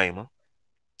Hall of Famer,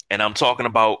 and I'm talking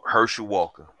about Herschel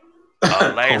Walker.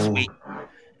 Last week,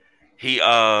 he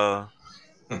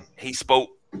spoke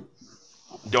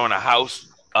during a House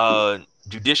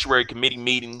Judiciary Committee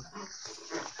meeting,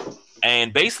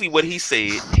 and basically what he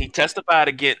said, he testified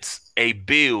against a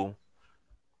bill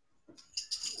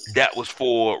that was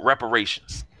for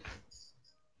reparations,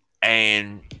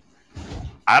 and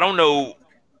I don't know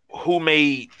who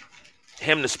made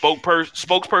him the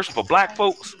spokesperson for black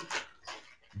folks,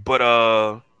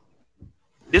 but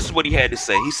this is what he had to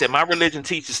say. He said, "My religion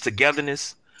teaches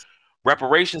togetherness.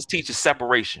 Reparations teaches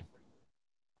separation.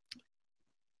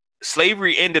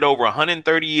 Slavery ended over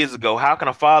 130 years ago. How can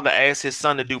a father ask his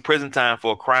son to do prison time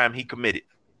for a crime he committed?"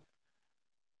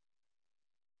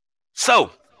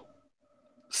 So,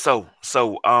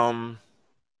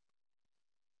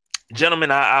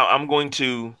 gentlemen, I'm going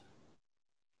to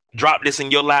drop this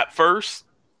in your lap first,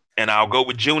 and I'll go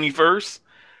with Junie first.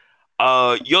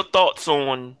 Your thoughts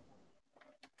on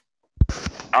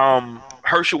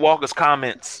Herschel Walker's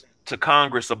comments to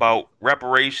Congress about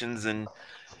reparations, and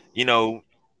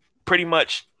pretty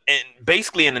much, and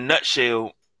basically in a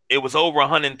nutshell, it was over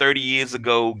 130 years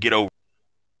ago. Get over.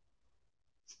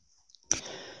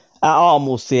 I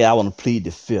almost said I want to plead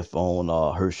the fifth on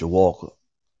Herschel Walker.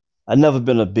 I've never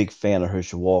been a big fan of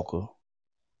Herschel Walker.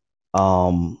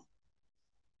 I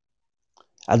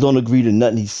don't agree to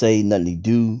nothing he say, nothing he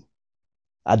do.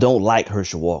 I don't like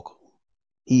Herschel Walker.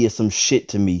 He is some shit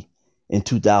to me in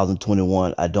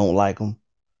 2021. I don't like him.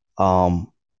 I'm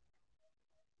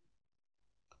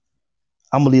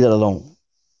gonna leave that alone.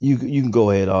 You can go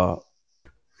ahead,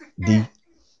 D.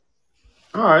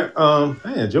 All right.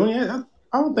 Man, Junior,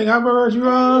 I don't think I've ever heard you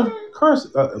curse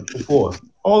before.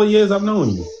 All the years I've known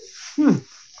you.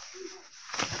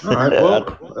 All right.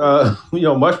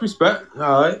 Well, much respect.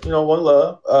 All right. One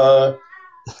love.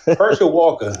 Herschel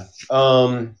Walker.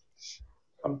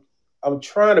 I'm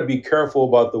trying to be careful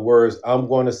about the words I'm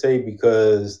going to say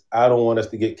because I don't want us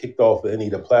to get kicked off of any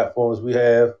of the platforms we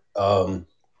have. I'm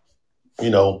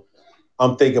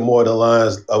thinking more of the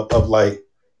lines of like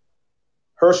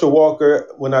Herschel Walker.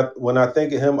 When I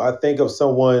think of him, I think of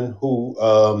someone who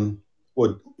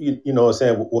would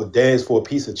dance for a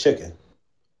piece of chicken.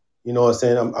 You know what I'm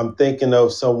saying? I'm thinking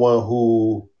of someone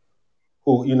who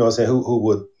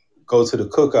would go to the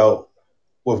cookout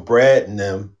with Brad and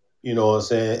them, you know what I'm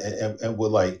saying, and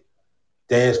would like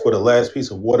dance for the last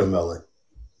piece of watermelon.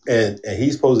 And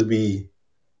he's supposed to be,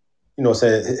 you know what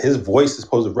I'm saying, his voice is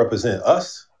supposed to represent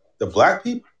us, the black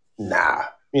people. Nah.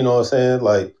 You know what I'm saying?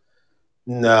 Like,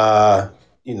 nah,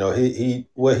 he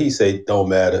what he say don't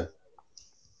matter.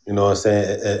 You know what I'm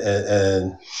saying?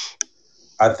 And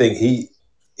I think he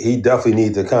definitely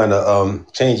needs to kind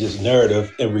of change his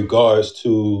narrative in regards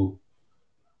to,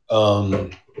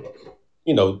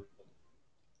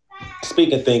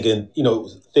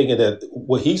 thinking that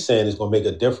what he's saying is going to make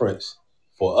a difference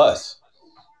for us.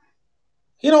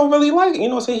 He don't really like it. You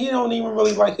know what I'm saying? He don't even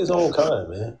really like his own kind,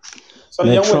 man. So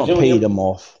man, Trump paid him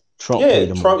off. Trump paid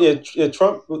him off.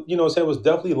 Trump, you know what I'm saying, was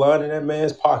definitely lining that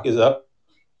man's pockets up.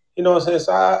 You know what I'm saying?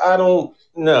 So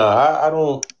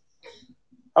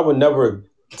I would never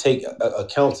take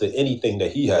account to anything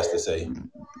that he has to say.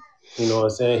 You know what I'm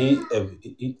saying?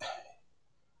 He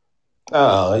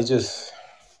just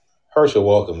Herschel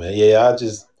Walker, man. Yeah,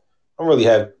 I'm really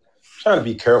trying to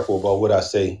be careful about what I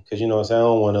say because you know what I'm saying. I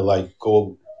don't want to like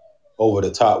go over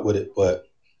the top with it, but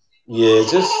yeah,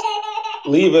 just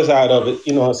leave us out of it.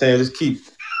 You know what I'm saying? Just keep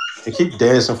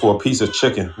dancing for a piece of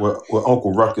chicken with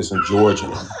Uncle Ruckus and George.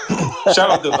 Shout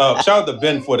out to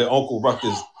Ben for the Uncle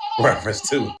Ruckus reference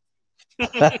too.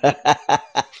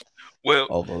 Well,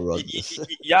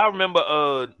 y'all remember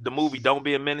the movie Don't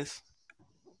Be a Menace?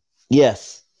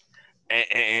 Yes.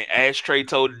 And Ashtray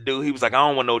told the dude, he was like, "I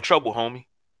don't want no trouble, homie."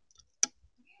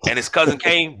 And his cousin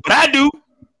came, "But I do."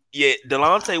 Yeah,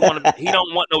 Delonte he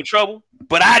don't want no trouble,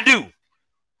 but I do.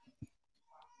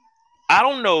 I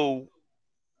don't know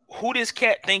who this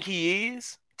cat think he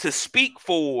is to speak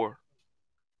for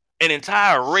an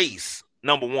entire race,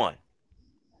 number one.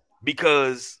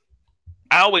 Because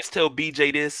I always tell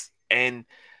BJ this, and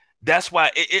that's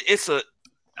why it's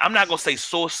I'm not going to say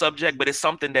sore subject, but it's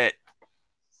something that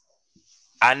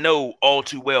I know all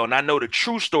too well. And I know the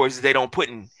true stories they don't put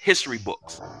in history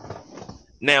books.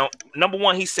 Now, number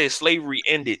one, he said slavery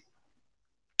ended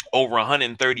over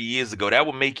 130 years ago. That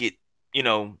would make it,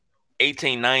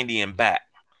 1890 and back.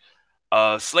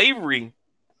 Slavery,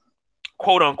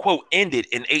 quote unquote, ended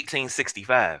in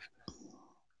 1865.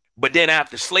 But then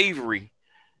after slavery,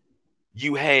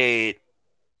 you had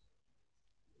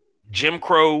Jim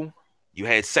Crow, you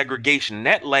had segregation. And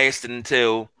that lasted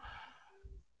until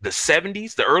the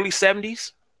 70s, the early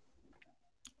 70s.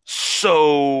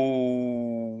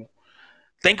 So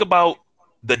think about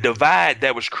the divide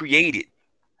that was created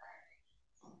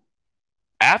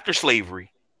after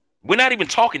slavery. We're not even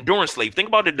talking during slavery. Think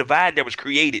about the divide that was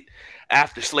created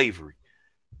after slavery.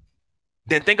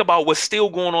 Then think about what's still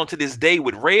going on to this day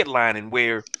with redlining,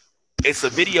 where it's a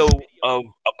video of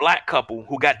a black couple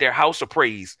who got their house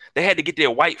appraised. They had to get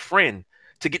their white friend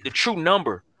to get the true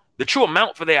number, the true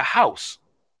amount for their house.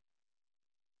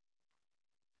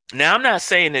 Now, I'm not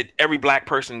saying that every black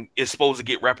person is supposed to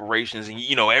get reparations and,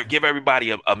 give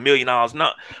everybody $1 million.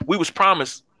 No, we was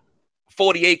promised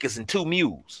 40 acres and 2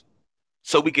 mules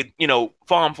so we could,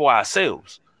 farm for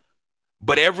ourselves.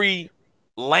 But every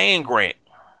land grant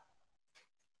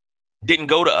didn't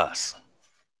go to us.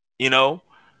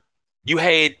 You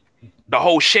had the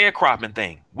whole sharecropping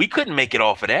thing. We couldn't make it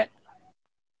off of that.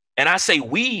 And I say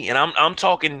we, and I'm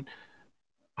talking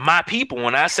my people.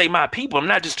 When I say my people, I'm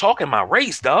not just talking my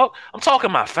race, dog. I'm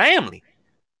talking my family.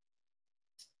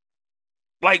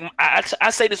 Like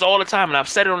I say this all the time, and I've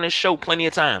said it on this show plenty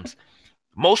of times.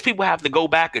 Most people have to go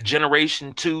back a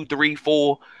generation, 2, 3,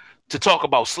 4 to talk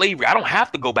about slavery. I don't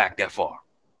have to go back that far.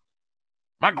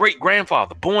 My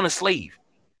great-grandfather, born a slave,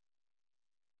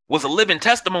 was a living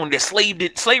testimony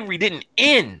that slavery didn't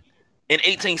end in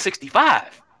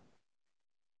 1865.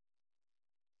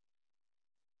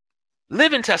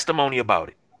 Living testimony about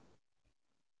it.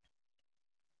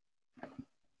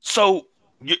 So,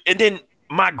 and then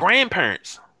my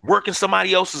grandparents working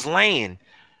somebody else's land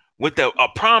with a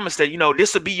promise that,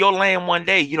 this will be your land one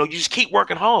day. You just keep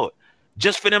working hard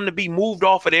just for them to be moved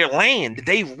off of their land that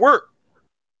they've worked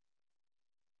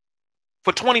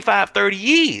for 25, 30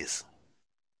 years.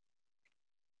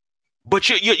 But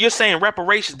you're saying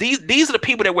reparations. These are the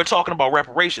people that we're talking about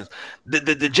reparations.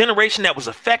 The generation that was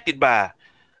affected by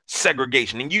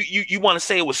segregation. And you want to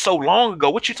say it was so long ago.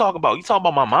 What you talking about? You talking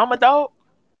about my mama, dog?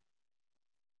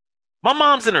 My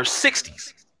mom's in her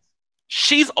 60s.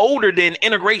 She's older than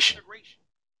integration.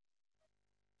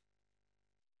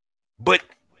 But,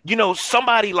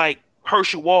 somebody like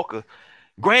Herschel Walker,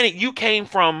 granted, you came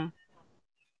from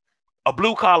a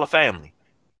blue-collar family.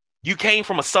 You came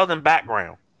from a Southern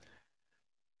background.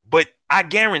 But I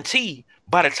guarantee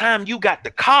by the time you got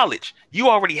to college, you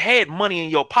already had money in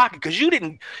your pocket because you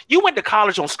went to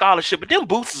college on scholarship, but them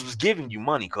boosters was giving you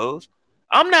money, cuz.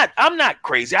 I'm not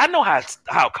crazy. I know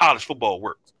how college football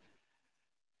works.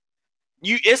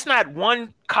 It's not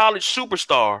one college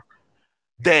superstar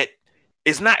that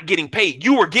is not getting paid.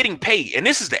 You were getting paid, and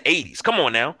this is the 80s. Come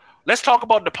on now. Let's talk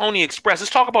about the Pony Express.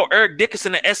 Let's talk about Eric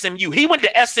Dickerson at SMU. He went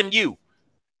to SMU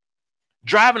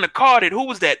driving a car that who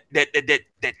was that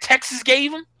Texas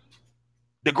gave him?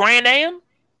 The Grand Am?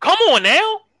 Come on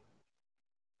now.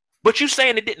 But you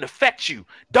saying it didn't affect you.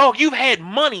 Dog, you've had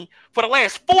money for the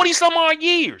last 40 some odd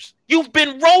years. You've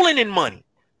been rolling in money.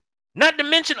 Not to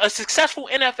mention a successful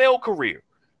NFL career.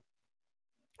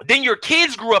 Then your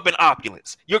kids grew up in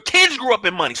opulence. Your kids grew up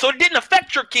in money. So it didn't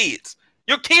affect your kids.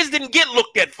 Your kids didn't get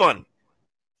looked at funny.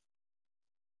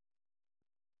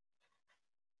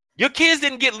 Your kids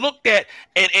didn't get looked at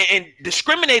and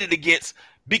discriminated against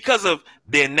because of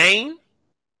their name.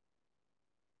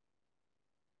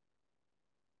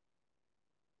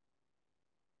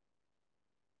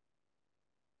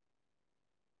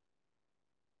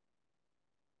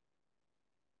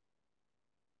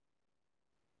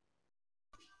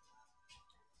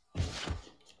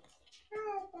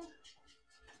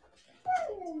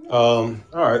 All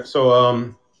right.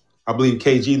 So I believe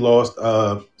KG lost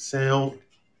sound.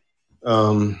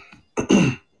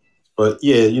 But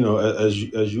yeah,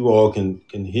 as you all can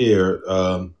hear,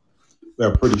 we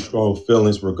have pretty strong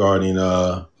feelings regarding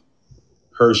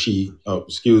Herschel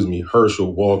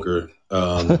Walker,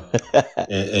 and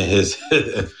his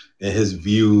and his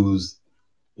views,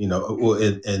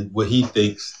 and what he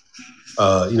thinks,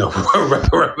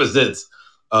 represents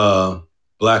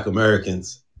Black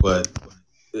Americans, but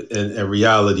in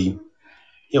reality,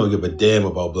 he don't give a damn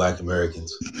about Black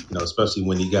Americans, especially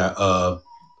when he got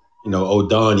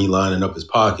O'Donnell lining up his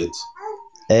pockets.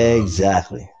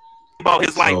 Exactly. About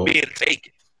his life being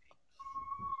taken.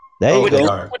 There you go.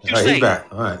 All right, he's back.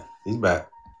 All right, he's back.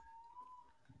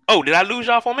 Oh, did I lose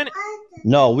y'all for a minute?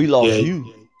 No, we lost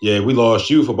you. Yeah, we lost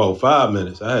you for about 5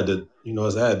 minutes. I had to,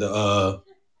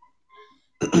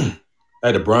 I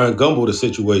had to Brian Gumble the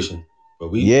situation, but Oh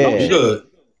we Yeah. shit. good.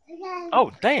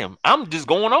 Oh damn. I'm just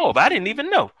going off. I didn't even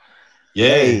know. Yeah,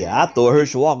 Hey, I thought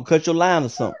Herschel Walker cut your line or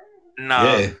something.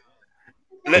 Nah. yeah. Cause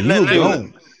Let, you let, were He let, was.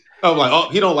 gone. I'm like, oh,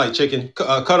 he don't like chicken.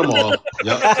 Cut him off.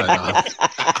 Yep. It's like, nah.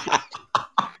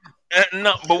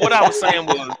 no, but what I was saying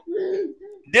was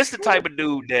this the type of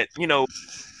dude that,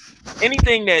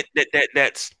 anything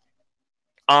that's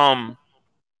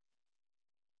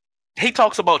he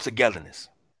talks about togetherness.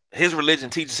 His religion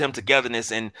teaches him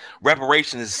togetherness, and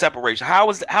reparations is separation. How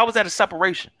is that a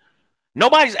separation?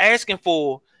 Nobody's asking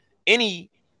for any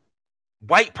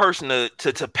white person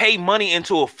to pay money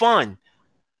into a fund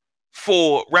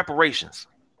for reparations.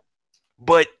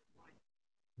 But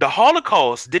the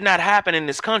Holocaust did not happen in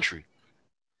this country.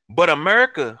 But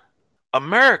America,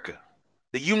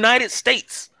 the United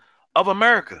States of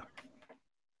America,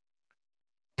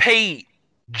 paid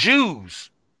Jews.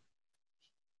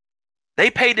 They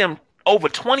paid them over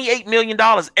 $28 million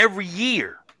every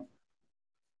year.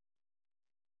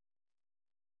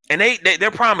 And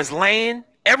they're promised land,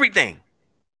 everything.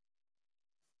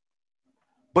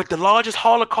 But the largest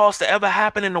Holocaust to ever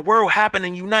happen in the world happened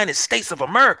in the United States of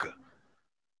America.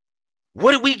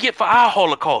 What did we get for our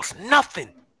Holocaust? Nothing.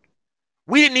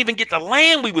 We didn't even get the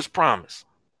land we was promised.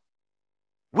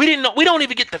 We don't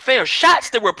even get the fair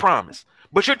shots that were promised.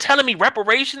 But you're telling me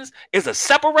reparations is a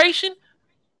separation?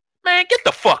 Man, get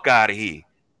the fuck out of here.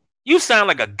 You sound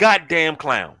like a goddamn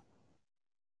clown.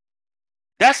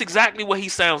 That's exactly what he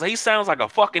sounds like. He sounds like a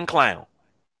fucking clown.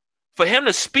 For him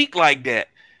to speak like that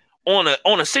on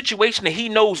a situation that he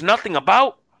knows nothing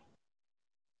about,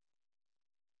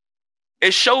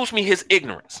 it shows me his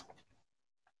ignorance.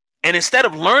 And instead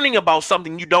of learning about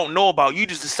something you don't know about, you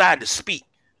just decide to speak.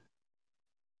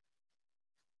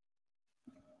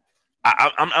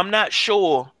 I'm not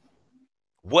sure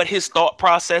what his thought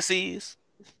process is,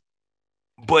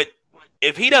 but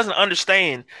if he doesn't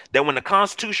understand that when the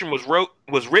Constitution was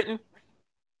written,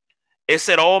 it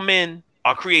said all men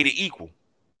are created equal,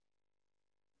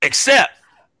 except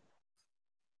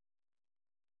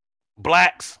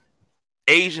blacks,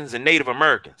 Asians, and Native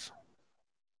Americans.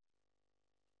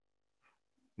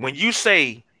 When you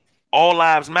say all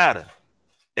lives matter,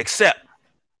 except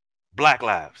black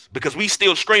lives, because we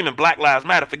still screaming Black Lives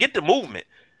Matter. Forget the movement.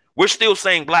 We're still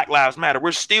saying Black Lives Matter.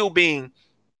 We're still being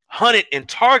hunted and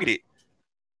targeted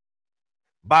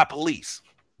by police.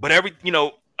 But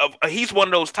he's one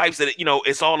of those types that,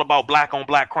 it's all about black on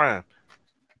black crime.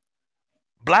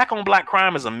 Black on black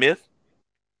crime is a myth.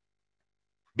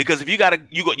 Because if you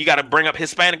gotta bring up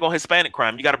Hispanic on Hispanic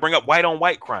crime, you gotta bring up white on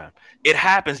white crime. It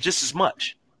happens just as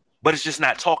much, but it's just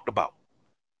not talked about.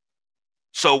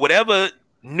 So whatever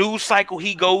news cycle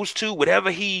he goes to,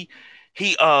 whatever he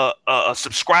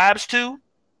subscribes to,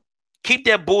 keep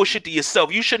that bullshit to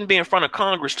yourself. You shouldn't be in front of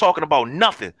Congress talking about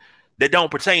nothing that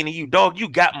don't pertain to you. Dog, you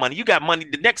got money. You got money.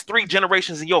 The next 3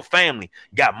 generations in your family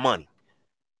got money.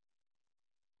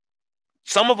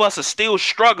 Some of us are still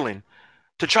struggling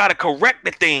to try to correct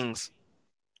the things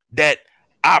that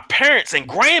our parents and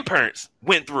grandparents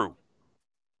went through.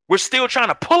 We're still trying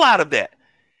to pull out of that.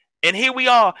 And here we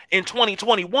are in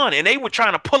 2021, and they were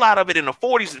trying to pull out of it in the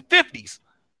 40s and 50s.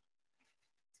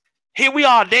 Here we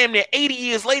are damn near 80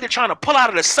 years later trying to pull out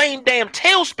of the same damn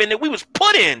tailspin that we was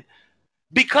put in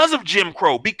because of Jim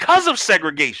Crow, because of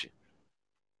segregation.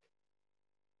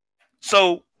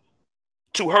 So,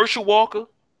 to Herschel Walker,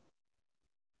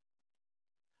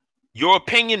 your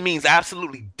opinion means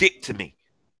absolutely dick to me.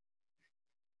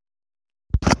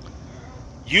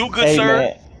 You, good Hey sir,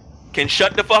 man. can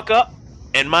shut the fuck up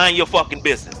and mind your fucking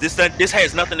business. This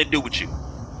has nothing to do with you.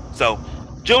 So,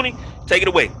 Junie, take it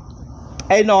away.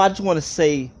 Hey, no, I just want to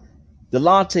say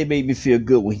Delonte made me feel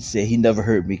good when he said he never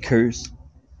heard me curse.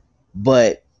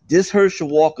 But this Herschel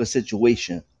Walker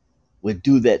situation would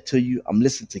do that to you. I'm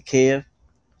listening to Kev,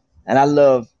 and I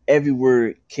love every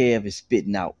word Kev is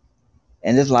spitting out.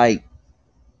 And it's like,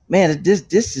 man,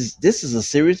 this is a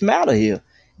serious matter here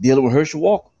dealing with Herschel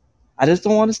Walker. I just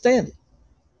don't understand it.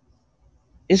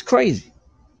 It's crazy.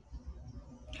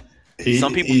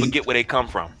 Some people He forget where they come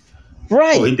from. oh, he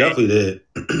Right. definitely did.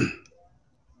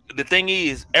 The thing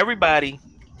is, everybody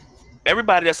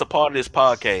that's a part of this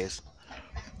podcast,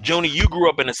 Junie, you grew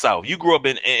up in the South. You grew up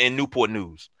in Newport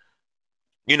News.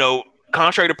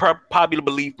 Contrary to popular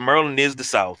belief, Maryland is the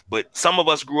South, but some of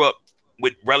us grew up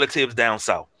with relatives down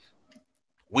south.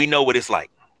 We know what it's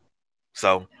like.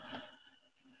 So,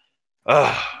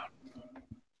 I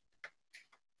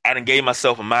done gave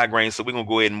myself a migraine, so we're gonna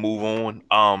go ahead and move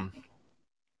on.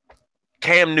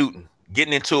 Cam Newton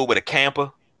getting into it with a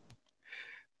camper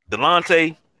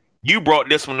Delonte, you brought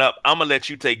this one up. I'm gonna let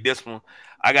you take this one.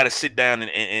 I gotta sit down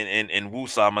and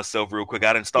woosah myself real quick.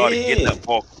 I done started getting up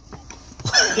talking.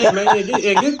 Yeah, man.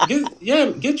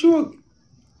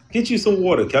 Get you some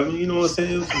water, Kevin. You know what I'm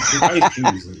saying? Some ice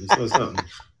cubes or something.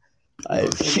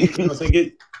 You know what I'm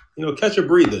saying? Catch a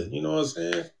breather. You know what I'm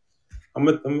saying? I'm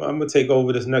gonna take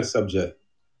over this next subject.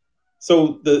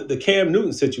 So the Cam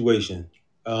Newton situation,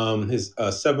 his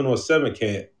 7-on-7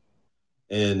 camp,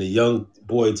 and the young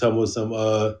boy telling me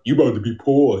you about to be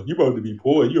poor. You about to be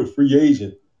poor. You're a free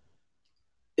agent.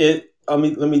 Let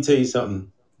me tell you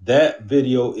something. That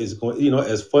video is going,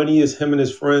 as funny as him and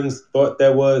his friends thought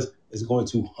that was, is going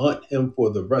to haunt him for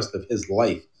the rest of his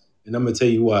life. And I'm gonna tell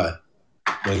you why.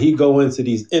 When he go into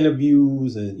these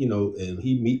interviews and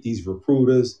he meet these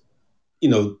recruiters,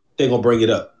 they're gonna bring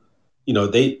it up.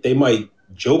 They might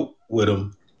joke with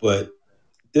him, but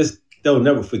they'll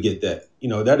never forget that.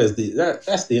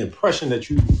 That's the impression that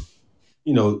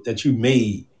you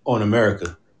made on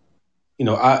America.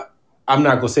 I'm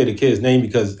not gonna say the kid's name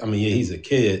because he's a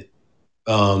kid.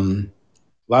 A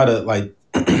lot of like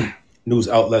news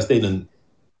outlets, they done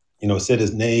said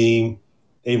his name.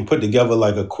 They even put together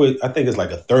like a quick, I think it's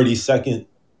like a 30-second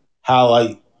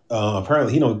highlight.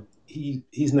 Apparently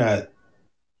he's not.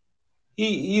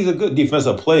 He's a good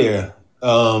defensive player,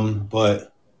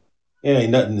 but it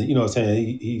ain't nothing. You know what I'm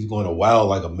saying? He's going to wow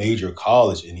like a major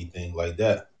college, anything like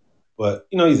that. But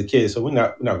he's a kid, so we're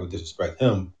not going to disrespect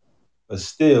him. But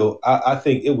still, I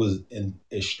think it was an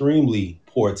extremely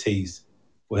poor taste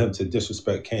for him to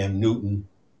disrespect Cam Newton.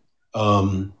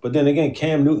 But then again,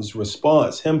 Cam Newton's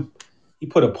response, he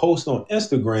put a post on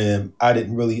Instagram. I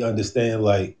didn't really understand.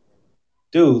 Like,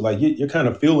 dude, like you're kind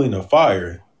of fueling a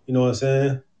fire. You know what I'm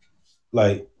saying?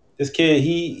 Like this kid,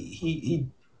 he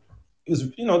was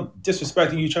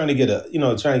disrespecting you, trying to get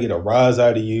a rise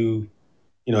out of you.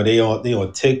 They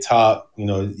on TikTok.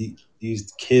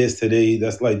 These kids today,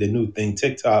 that's like the new thing,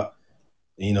 TikTok.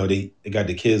 They got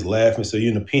the kids laughing, so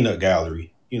you're in the peanut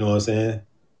gallery. You know what I'm saying?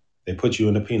 They put you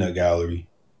in the peanut gallery.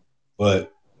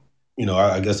 But,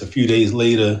 I guess a few days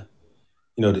later,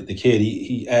 the kid,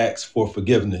 he asked for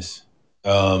forgiveness.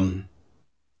 I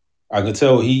could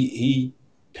tell he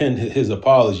penned his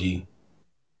apology.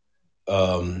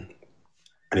 And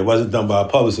it wasn't done by a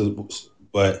publicist,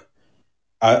 but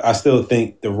I still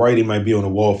think the writing might be on the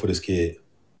wall for this kid.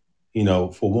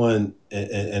 For one,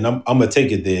 and I'm gonna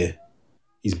take it there.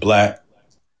 He's black.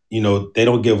 They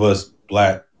don't give us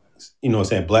black. You know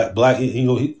what I'm saying? Black. You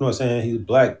know what I'm saying? He's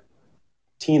black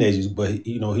teenagers, but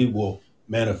he will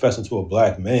manifest into a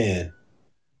black man.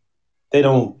 They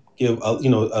don't give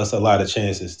us a lot of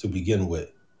chances to begin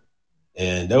with,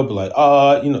 and they'll be like,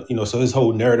 so his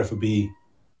whole narrative would be,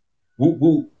 whoop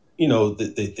whoop.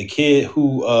 The kid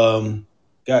who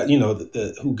got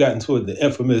who got into the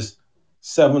infamous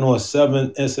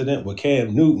 7-on-7 incident with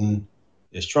Cam Newton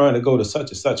is trying to go to such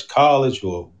and such college,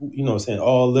 or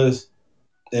all this.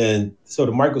 And so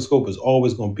the microscope is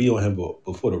always going to be on him,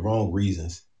 but for the wrong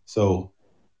reasons. So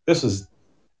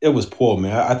it was poor,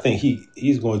 man. I think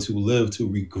he's going to live to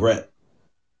regret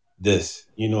this.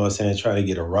 Trying to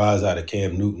get a rise out of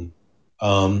Cam Newton.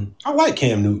 I like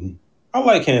Cam Newton.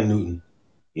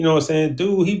 You know what I'm saying?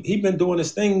 Dude, he been doing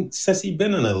this thing since he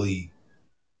been in the league.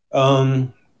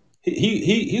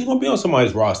 He's gonna be on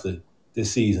somebody's roster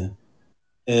this season.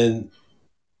 And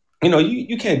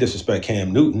you can't disrespect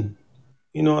Cam Newton.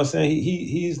 You know what I'm saying?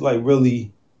 He's like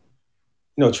really,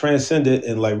 transcended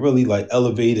and like really like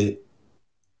elevated,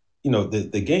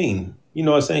 the game. You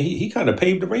know what I'm saying? He kind of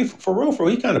paved the way for real.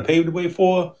 He kind of paved the way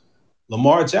for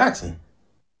Lamar Jackson.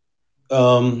 You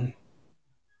know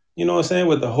what I'm saying?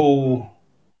 With the whole,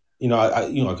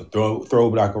 I could throw,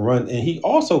 but I could run. And he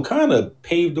also kind of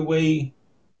paved the way,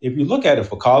 if you look at it,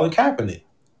 for Colin Kaepernick.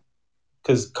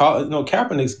 Because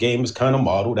Kaepernick's game is kind of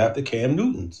modeled after Cam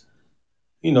Newton's.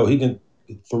 He can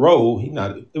throw. He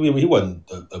wasn't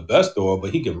the best thrower,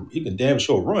 but he can damn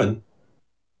sure run.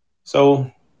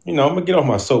 So I'm gonna get off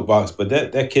my soapbox, but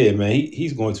that kid, man,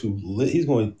 he's going to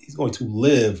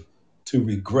live to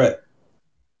regret,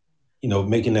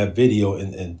 making that video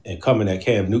and coming at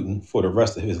Cam Newton for the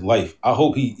rest of his life. I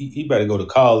hope he better go to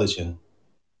college and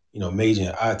major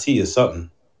in IT or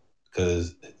something,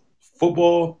 because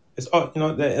football, it's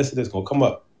that incident's gonna come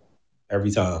up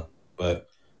every time. But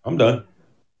I'm done.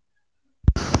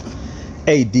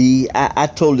 Hey D, I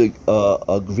totally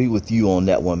agree with you on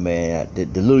that one, man. The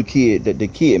little kid, the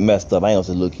kid messed up. I ain't gonna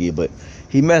say little kid, but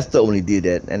he messed up when he did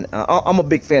that. And I'm a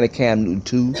big fan of Cam Newton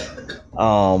too.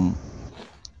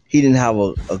 He didn't have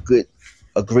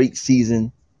a great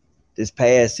season this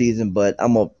past season, but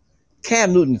I'm a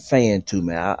Cam Newton fan too,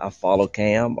 man. I follow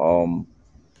Cam.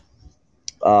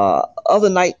 Other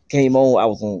night came on. I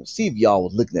was on. See if y'all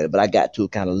was looking at it, but I got to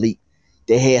it kind of late.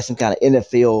 They had some kind of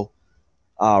NFL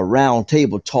round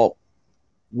table talk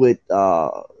with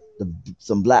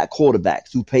some black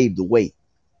quarterbacks who paved the way.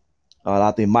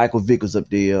 I think Michael Vick was up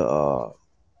there. God,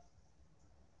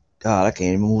 I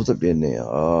can't remember who was up there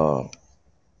now.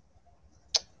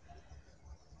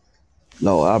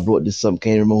 No, I brought this up.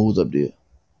 Can't remember who was up there.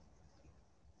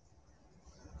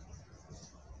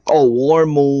 Oh, Warren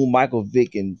Moon, Michael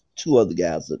Vick, and two other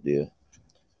guys up there.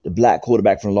 The black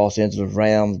quarterback from Los Angeles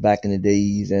Rams back in the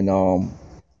days, and oh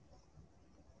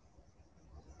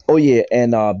yeah,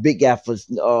 and big guy for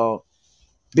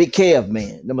Big Kev,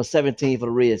 man, number 17 for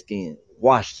the Redskins,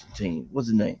 Washington team. What's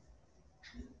his name?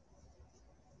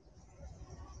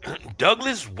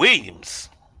 Douglas Williams.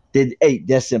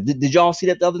 That's him. Did y'all see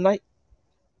that the other night?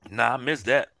 Nah, I missed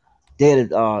that. They had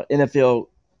NFL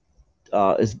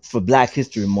is for Black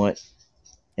History Month,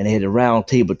 and they had a round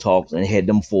table talks, and they had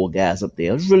them four guys up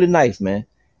there. It was really nice, man.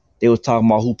 They was talking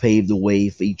about who paved the way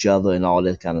for each other and all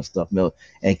that kind of stuff.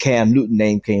 And Cam Newton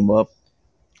name came up.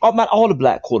 Not all the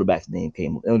black quarterbacks' name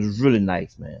came up. It was really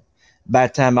nice, man. By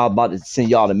the time I was about to send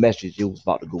y'all the message, it was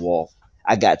about to go off.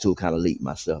 I got to it kind of late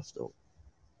myself, though.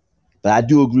 But I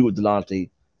do agree with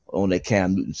Delonte on that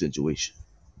Cam Newton situation.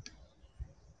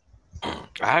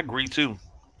 I agree too.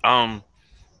 A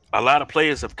lot of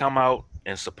players have come out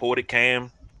and supported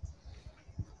Cam.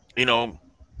 You know,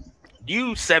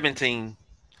 you 17,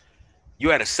 you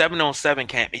had a 7-on-7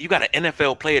 camp, and you got an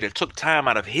NFL player that took time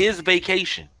out of his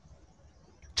vacation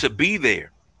to be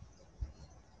there.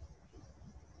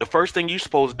 The first thing you're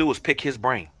supposed to do is pick his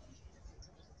brain,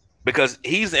 because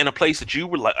he's in a place that you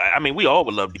would like. I mean, we all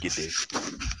would love to get there.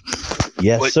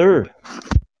 Yes, but sir.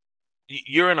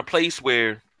 You're in a place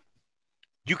where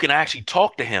you can actually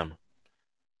talk to him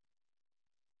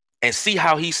and see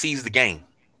how he sees the game.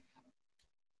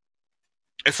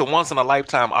 It's a once in a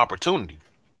lifetime opportunity,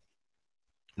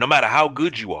 no matter how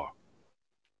good you are.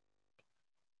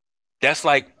 That's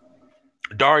like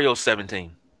Dario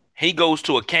 17. He goes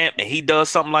to a camp and he does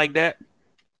something like that.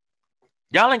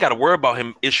 Y'all ain't got to worry about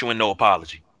him issuing no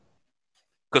apology.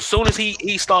 Because soon as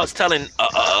he starts telling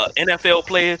NFL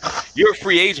player, you're a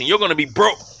free agent, you're going to be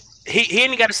broke. He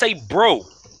ain't got to say, bro,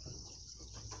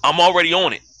 I'm already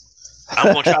on it.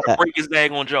 I'm going to try to break his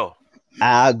daggone jaw.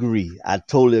 I agree. I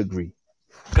totally agree.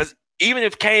 Because even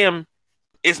if Cam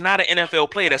is not an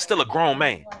NFL player, that's still a grown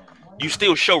man. You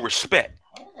still show respect.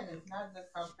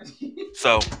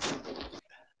 So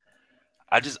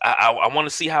I want to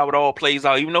see how it all plays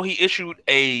out. Even though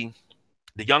the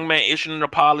young man issued an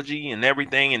apology and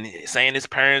everything, and saying his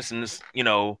parents and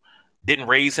didn't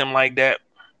raise him like that.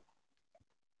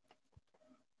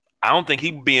 I don't think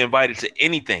he would be invited to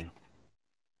anything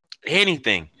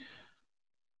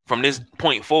from this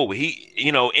point forward.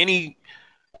 Any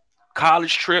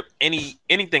college trip,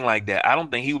 anything like that, I don't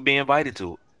think he would be invited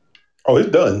to it. Oh, he's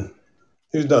done.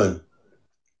 He's done.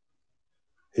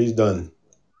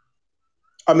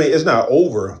 I mean, it's not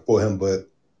over for him, but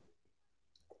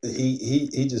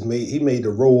he just made the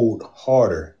road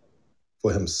harder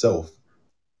for himself.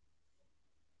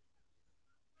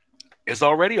 It's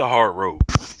already a hard road.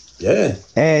 Yeah.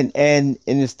 And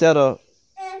instead of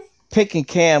picking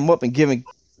Cam up and giving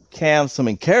Cam some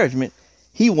encouragement,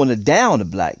 he wanted down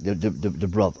the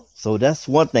brother. So that's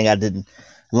one thing I didn't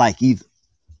like either.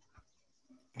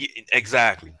 Yeah,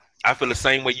 exactly. I feel the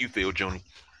same way you feel, Joni.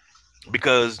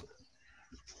 Because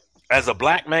as a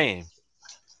black man,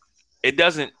 it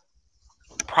doesn't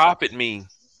profit me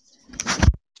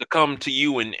to come to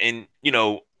you and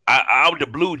out of the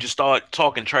blue just start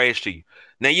talking trash to you.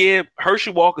 Now, yeah,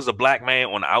 Herschel Walker's a black man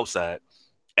on the outside,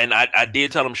 and I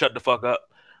did tell him shut the fuck up,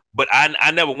 but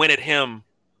I never went at him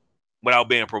without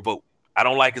being provoked. I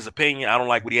don't like his opinion. I don't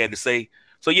like what he had to say.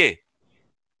 So yeah,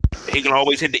 he can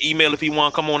always hit the email if he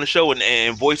want to come on the show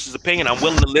and voice his opinion. I'm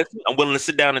willing to listen. I'm willing to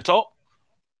sit down and talk.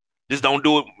 Just don't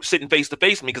do it sitting face to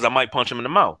face with me, because I might punch him in the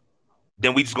mouth.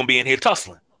 Then we just gonna be in here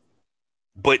tussling.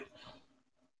 But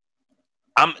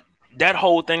that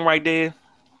whole thing right there,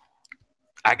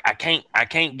 I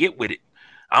can't get with it.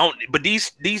 I don't. But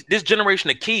this generation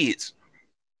of kids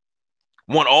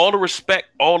want all the respect,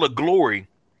 all the glory,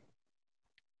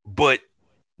 but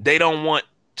they don't want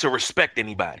to respect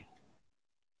anybody.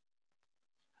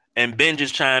 And Ben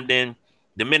just chimed in.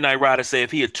 The Midnight Rider said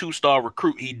if he a 2-star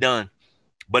recruit, he done.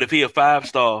 But if he a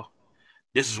 5-star,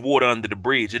 this is water under the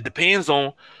bridge. It depends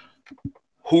on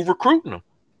who recruiting him.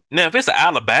 Now, if it's an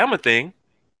Alabama thing,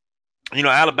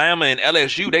 Alabama and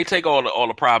LSU, they take all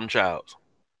the problem childs.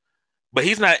 But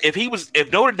he's not.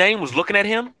 If Notre Dame was looking at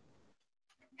him,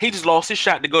 he just lost his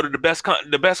shot to go to the best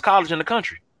college in the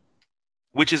country.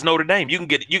 which is Notre Dame. You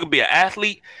can be an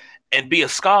athlete and be a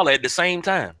scholar at the same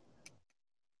time.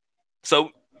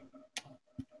 So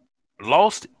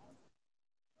lost it.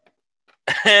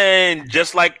 And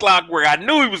just like clockwork, I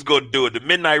knew he was going to do it. The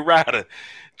Midnight Rider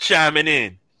chiming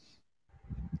in.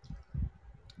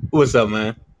 What's up,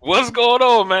 man? What's going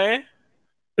on, man?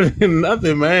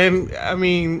 Nothing, man. I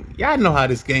mean, y'all know how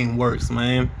this game works,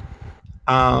 man.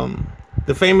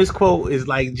 The famous quote is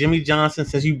like Jimmy Johnson,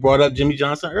 since you brought up Jimmy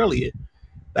Johnson earlier.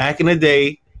 Back in the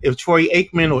day, if Troy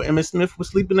Aikman or Emmitt Smith was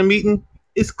sleeping in a meeting,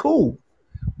 it's cool.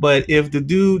 But if the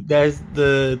dude that's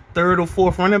the third or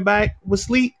fourth running back was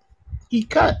asleep, he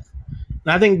cut.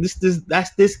 And I think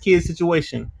that's this kid's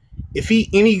situation. If he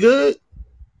any good,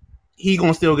 he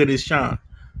gonna still get his shine.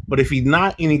 But if he's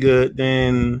not any good,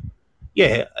 then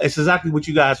yeah, it's exactly what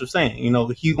you guys were saying. You know,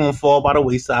 he's gonna fall by the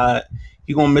wayside.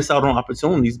 He's gonna miss out on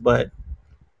opportunities. But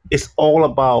it's all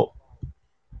about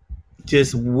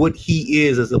just what he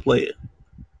is as a player.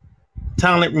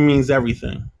 Talent means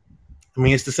everything. I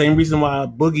mean, it's the same reason why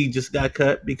Boogie just got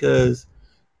cut, because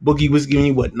Boogie was giving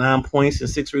you, 9 points and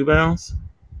 6 rebounds?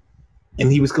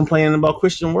 And he was complaining about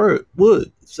Christian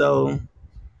Wood. So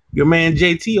your man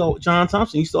JT, John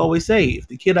Thompson, used to always say, if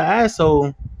the kid an asshole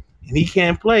and he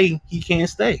can't play, he can't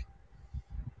stay.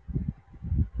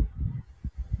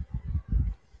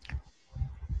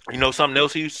 You know something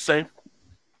else he used to say?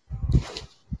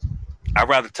 I'd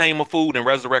rather tame a fool than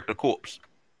resurrect a corpse.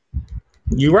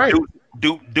 You're right.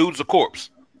 Dude's a corpse.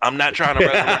 I'm not trying to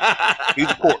resurrect.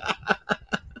 He's a corpse.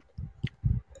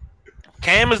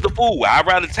 Cam is the fool. I'd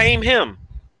rather tame him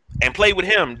and play with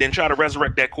him than try to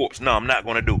resurrect that corpse. No, I'm not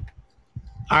going to do it.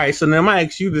 All right, so now I'm gonna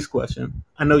ask you this question.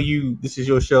 I know this is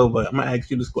your show, but I'm gonna ask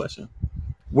you this question.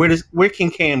 Where can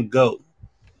Cam go?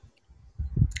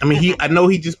 I mean, I know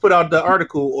he just put out the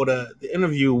article or the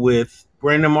interview with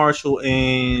Brandon Marshall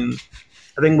and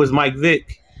I think it was Mike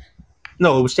Vick.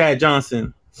 No, it was Chad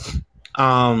Johnson.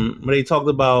 When they talked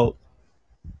about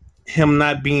him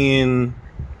not being,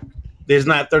 there's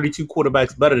not 32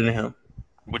 quarterbacks better than him.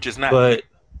 Which is not. But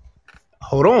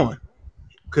hold on,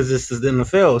 because this is the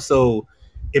NFL, so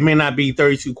it may not be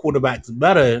 32 quarterbacks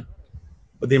better,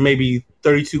 but there may be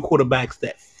 32 quarterbacks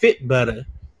that fit better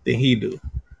than he do.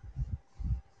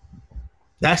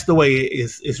 That's the way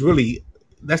it's really.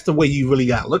 That's the way you really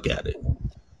got to look at it.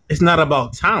 It's not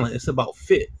about talent; it's about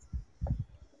fit.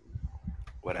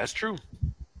 Well, that's true.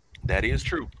 That is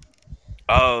true.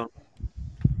 To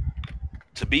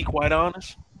be quite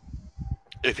honest,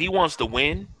 if he wants to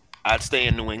win, I'd stay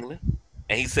in New England.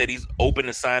 And he said he's open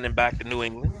to signing back to New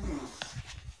England.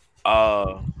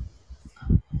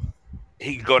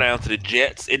 He could go down to the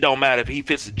Jets. It don't matter if he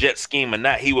fits the Jets scheme or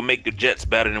not. He will make the Jets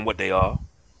better than what they are.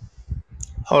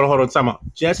 Hold on. Time out.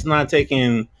 Jets not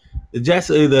taking the Jets.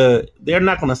 They're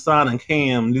not going to sign on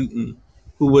Cam Newton,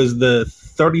 who was the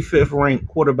 35th ranked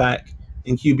quarterback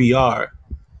in QBR,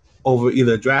 over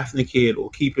either drafting a kid or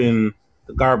keeping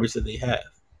the garbage that they have.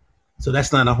 So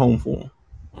that's not a home for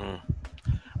him.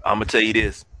 I'm gonna tell you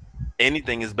this: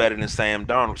 anything is better than Sam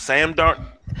Darnold. Sam Darnold,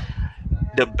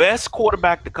 the best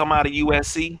quarterback to come out of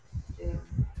USC,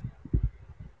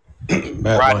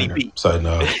 Rodney Peete. Sorry,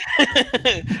 no.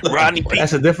 Rodney Peete.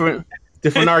 That's a different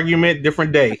argument,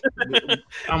 different day.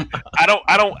 I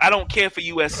don't care for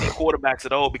USC quarterbacks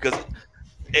at all, because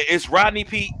it's Rodney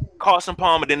Peete, Carson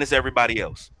Palmer, then it's everybody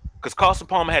else. Because Carson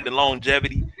Palmer had the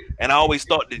longevity, and I always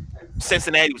thought that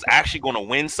Cincinnati was actually going to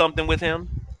win something with him,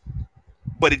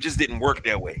 but it just didn't work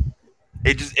that way.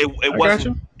 It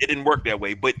didn't work that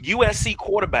way. But USC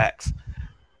quarterbacks,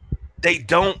 they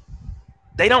don't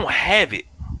have it,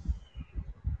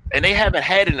 and they haven't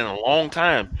had it in a long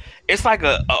time. It's like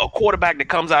a quarterback that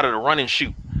comes out of the run and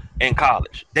shoot in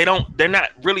college. They're not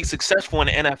really successful in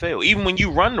the NFL. Even when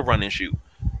you run the run and shoot,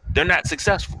 they're not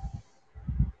successful.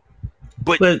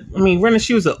 But I mean, run and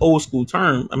shoot is an old school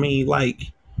term. I mean,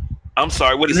 like, I'm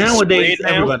sorry, what is nowadays?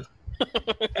 Everybody,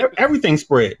 everything's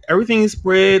spread. Everything's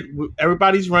spread.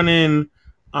 Everybody's running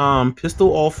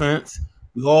pistol offense.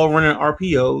 We all running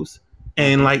RPOs,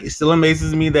 and like, it still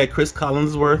amazes me that Chris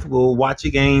Collinsworth will watch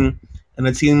a game and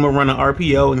the team will run an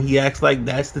RPO, and he acts like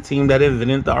that's the team that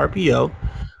invented the RPO.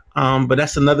 But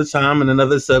that's another time and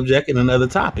another subject and another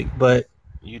topic. But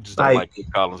you just don't like Chris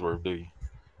Collinsworth, do you?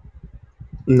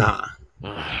 Nah.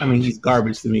 I mean, he's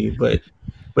garbage to me, but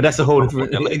that's a whole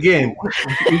different. Again,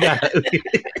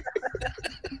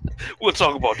 we'll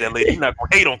talk about that later. You're not gonna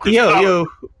hate on Chris.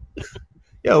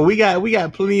 Yo, we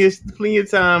got plenty of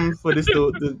time for this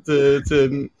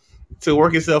to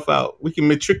work itself out. We can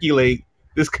matriculate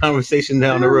this conversation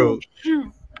down the road.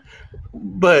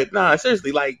 But nah,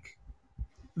 seriously, like,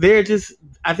 they're just.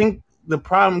 I think the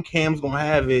problem Cam's gonna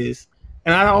have is, and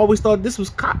and I always thought this was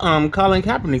Colin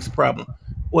Kaepernick's problem,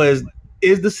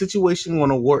 is the situation going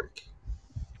to work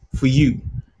for you?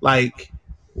 Like,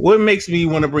 what makes me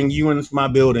want to bring you into my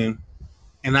building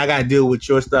and I got to deal with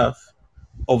your stuff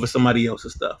over somebody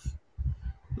else's stuff?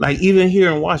 Like, even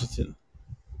here in Washington,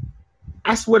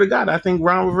 I swear to God, I think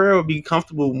Ron Rivera would be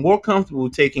more comfortable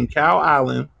taking Kyle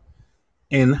Allen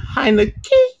and Heineke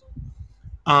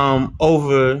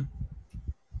over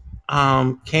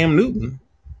Cam Newton,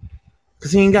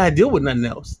 because he ain't got to deal with nothing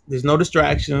else. There's no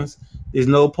distractions. There's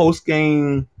no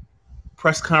post-game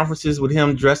press conferences with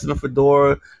him dressed in a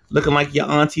fedora, looking like your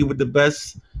auntie with the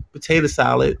best potato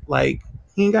salad. Like,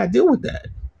 he ain't got to deal with that.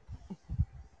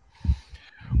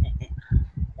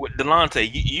 With Delonte,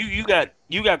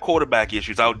 you got quarterback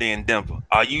issues out there in Denver.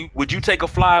 Would you take a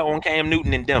fly on Cam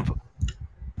Newton in Denver?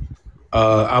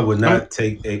 I would not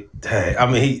take a. I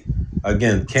mean,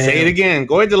 Cam. Say it again.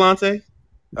 Go ahead, Delonte.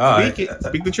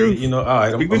 Speak the truth. You know, all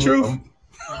right. Speak the truth.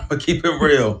 I'm gonna keep it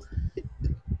real.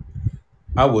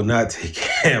 I would not take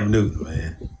Cam Newton,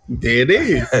 man. There it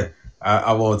is.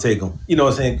 I won't take him. You know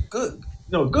what I'm saying? Good.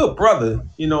 Good brother.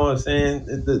 You know what I'm saying?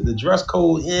 The dress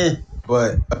code,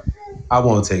 but I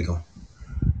won't take him.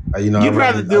 You'd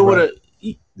rather deal with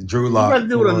Drew Lock. You'd rather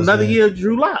deal with another year of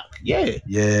Drew Lock. Yeah.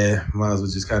 Yeah. Might as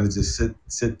well just kind of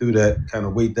sit through that, kind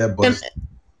of wait that bus.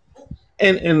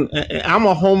 And I'm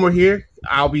a homer here.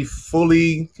 I'll be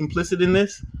fully complicit in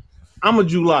this. I'm a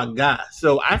Drew Lock guy.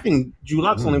 So I think Drew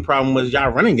Lock's only problem was y'all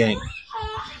running game.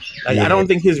 Like, I don't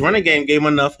think his running game gave him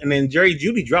enough. And then Jerry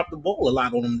Jeudy dropped the ball a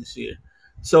lot on him this year.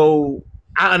 So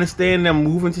I understand them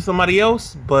moving to somebody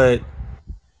else, but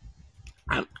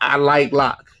I like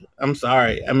Lock. I'm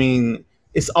sorry. I mean,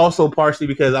 it's also partially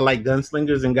because I like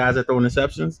gunslingers and guys that throw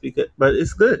interceptions. But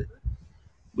it's good.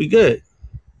 We good.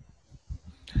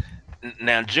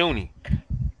 Now, Junie,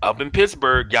 up in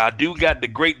Pittsburgh, y'all do got the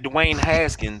great Dwayne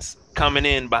Haskins coming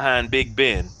in behind Big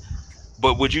Ben.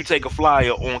 But would you take a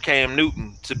flyer on Cam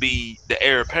Newton to be the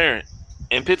heir apparent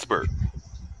in Pittsburgh?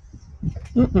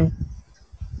 Mm-mm.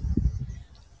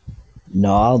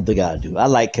 No, I don't think I do. I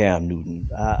like Cam Newton.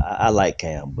 I like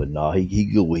Cam, but no, he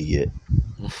good with it.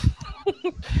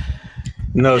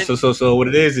 No, so what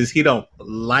it is he don't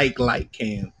like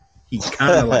Cam. He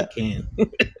kind of like Cam.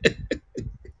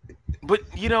 But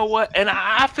you know what? And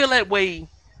I feel that way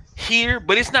here,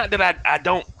 but it's not that I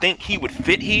don't think he would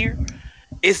fit here.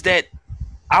 It's that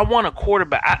I want a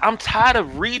quarterback. I'm tired of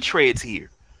retreads here.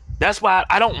 That's why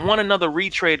I don't want another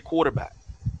retread quarterback.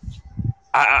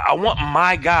 I want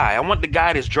my guy. I want the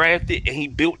guy that's drafted and he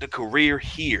built the career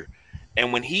here.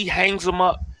 And when he hangs him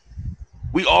up,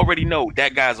 we already know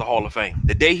that guy's a Hall of Fame.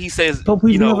 The day he says, but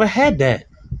we've never had that.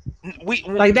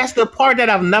 Like, that's the part that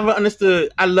I've never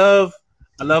understood. I love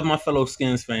my fellow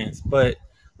Skins fans, but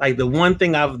like the one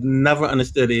thing I've never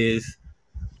understood is,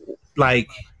 like,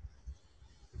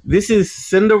 this is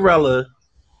Cinderella,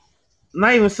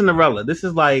 not even Cinderella. This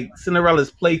is like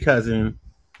Cinderella's play cousin,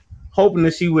 hoping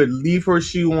that she would leave her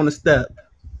shoe on the step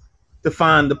to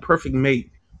find the perfect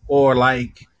mate, or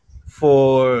like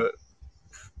for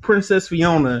Princess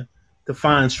Fiona to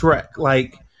find Shrek.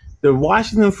 Like, the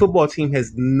Washington football team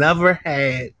has never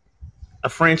had a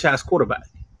franchise quarterback.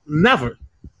 Never.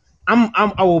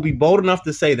 I will be bold enough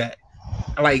to say that.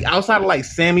 Like, outside of like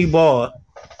Sammy Baugh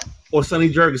or Sonny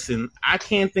Jurgensen, I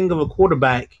can't think of a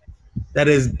quarterback that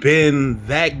has been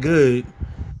that good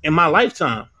in my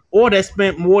lifetime, or that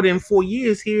spent more than 4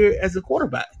 years here as a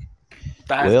quarterback.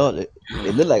 Well, it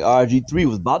looked like RG3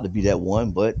 was about to be that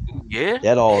one, but yeah,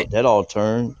 that all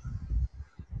turned.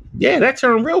 Yeah, that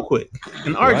turned real quick.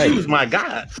 And RG was my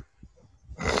guy.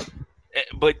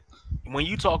 But when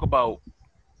you talk about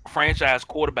franchise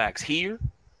quarterbacks here,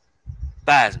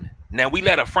 Theismann. Now, we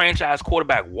let a franchise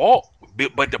quarterback walk,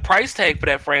 but the price tag for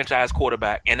that franchise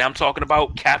quarterback, and I'm talking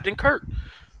about Captain Kirk,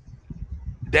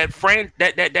 that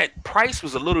price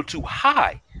was a little too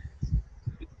high.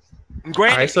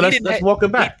 Granted, right, so let's walk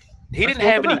it back. He didn't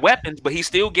have any weapons, but he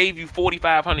still gave you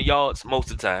 4,500 yards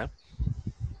most of the time.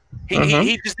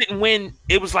 He just didn't win.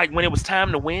 It was like when it was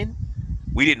time to win,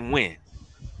 we didn't win.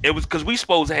 It was because we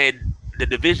supposed to had the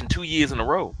division 2 years in a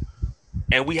row,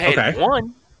 and we had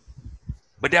one,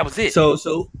 but that was it.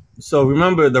 So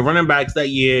remember, the running backs that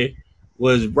year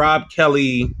was Rob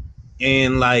Kelly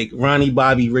and like Ronnie,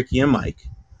 Bobby, Ricky, and Mike.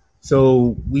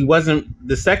 So we wasn't,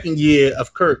 the second year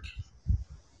of Kirk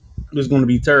was going to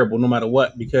be terrible no matter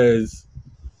what, because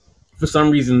for some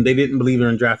reason they didn't believe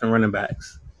in drafting running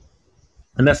backs.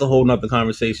 And that's a whole nother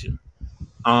conversation.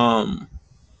 The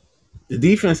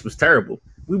defense was terrible.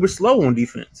 We were slow on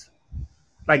defense.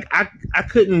 Like, I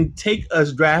couldn't take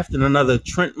us drafting another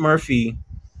Trent Murphy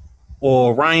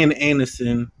or Ryan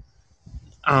Anderson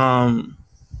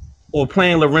or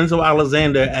playing Lorenzo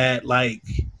Alexander at like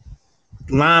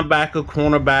linebacker,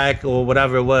 cornerback, or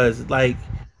whatever it was. Like,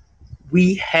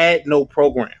 we had no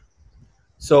program.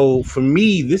 So for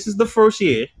me, this is the first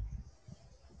year,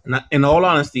 and in all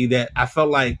honesty, that I felt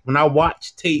like when I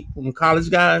watched tape from college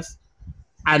guys,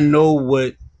 I know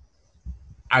what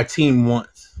our team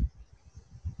wants.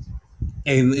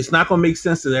 And it's not going to make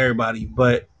sense to everybody,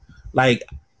 but like,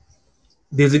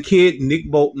 there's a kid,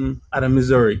 Nick Bolton, out of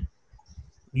Missouri.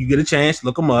 You get a chance,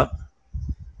 look him up.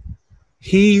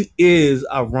 He is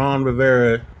a Ron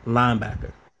Rivera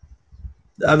linebacker.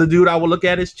 The other dude I would look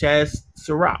at is Chaz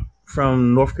Surratt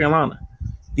from North Carolina.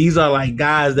 These are like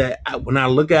guys that when I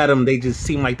look at them, they just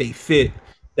seem like they fit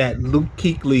that Luke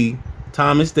Kuechly,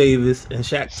 Thomas Davis, and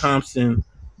Shaq Thompson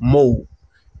mold.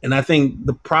 And I think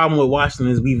the problem with Washington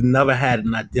is we've never had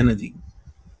an identity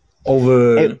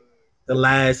over the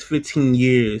last 15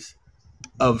 years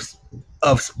of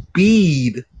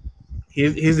speed.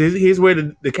 Here's where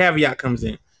the caveat comes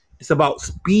in. It's about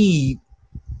speed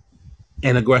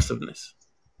and aggressiveness.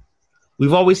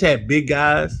 We've always had big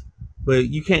guys, but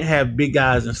you can't have big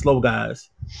guys and slow guys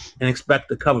and expect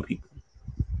to cover people.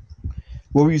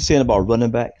 What were you saying about running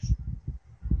backs?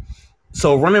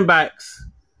 So running backs,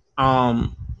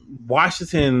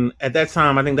 Washington at that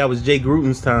time, I think that was Jay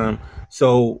Gruden's time.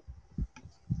 So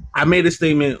I made a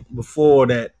statement before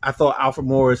that I thought Alfred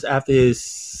Morris, after his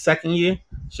second year,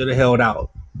 should have held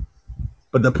out.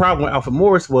 But the problem with Alfred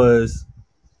Morris was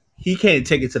he can't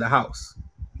take it to the house.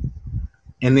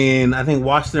 And then I think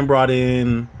Washington brought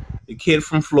in the kid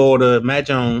from Florida, Matt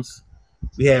Jones.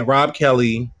 We had Rob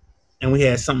Kelly, and we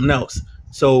had something else.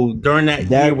 So during that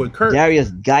year with Kirk,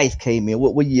 Darius Geis came in.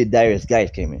 What year Darius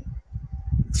Geis came in?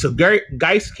 So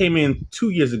Geis came in 2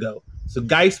 years ago. So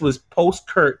Geis was post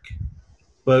Kirk,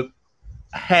 but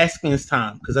Haskins'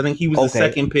 time, because I think he was the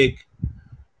second pick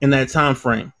in that time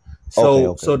frame.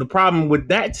 So so the problem with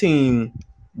that team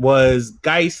was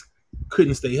Geis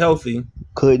couldn't stay healthy.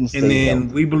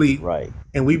 We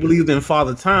believed in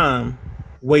Father Time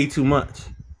way too much.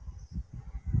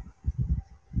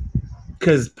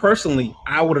 Because personally,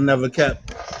 I would have never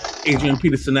kept Adrian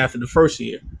Peterson after the first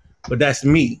year, but that's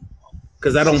me.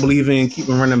 Because I don't believe in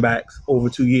keeping running backs over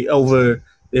 2 years over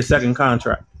their second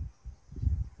contract.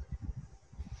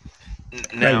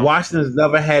 Now, like Washington's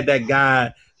never had that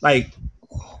guy. Like,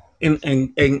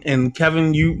 and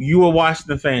Kevin, you a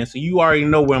Washington fan, so you already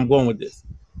know where I'm going with this.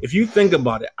 If you think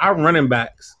about it, our running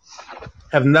backs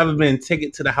have never been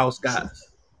ticket to the house guys.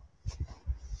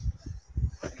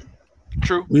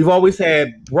 True. We've always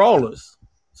had brawlers.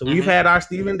 So we've had our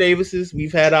Stephen Davises,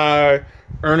 we've had our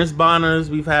Ernest Bonners,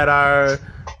 we've had our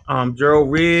Gerald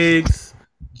Riggs,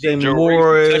 Jamie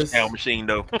Morris. Touchdown machine,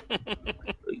 though.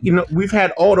 We've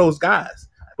had all those guys,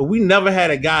 but we never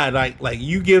had a guy like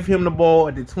you give him the ball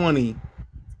at the 20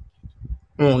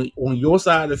 on your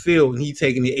side of the field and he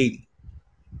taking the 80.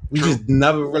 We just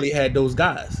never really had those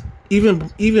guys.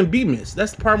 Even B. Mitch.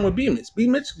 That's the problem with B. Mitch. B.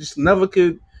 Mitch just never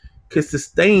could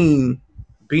sustain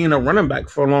being a running back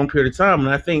for a long period of time. And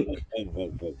I think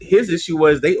his issue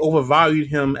was they overvalued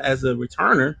him as a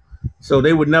returner, so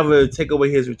they would never take away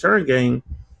his return game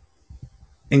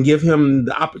and give him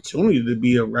the opportunity to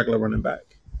be a regular running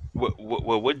back.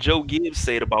 What Joe Gibbs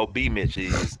said about B. Mitch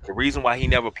is the reason why he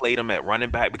never played him at running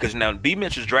back, because now B.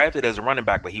 Mitch was drafted as a running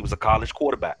back, but he was a college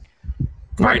quarterback.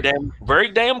 Very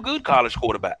damn good college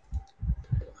quarterback.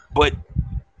 But,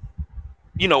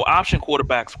 option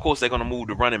quarterbacks, of course, they're going to move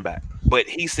to running back. But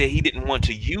he said he didn't want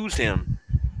to use him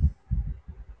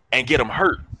and get him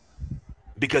hurt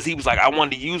because he was like, I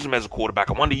wanted to use him as a quarterback.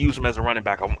 I wanted to use him as a running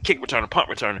back. I want kick returner, punt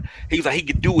returner. He was like, he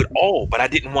could do it all, but I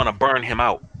didn't want to burn him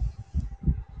out.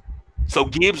 So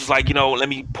Gibbs was like, let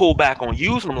me pull back on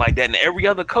using him like that, and every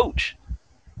other coach.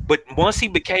 But once he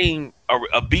became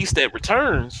a beast that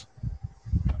returns,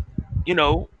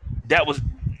 that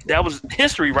was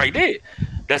history right there.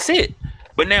 That's it.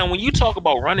 But now when you talk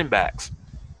about running backs,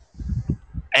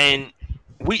 and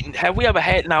we ever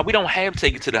had, now we don't have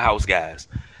take it to the house guys.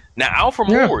 Now Alfred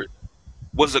Morris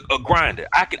was a grinder.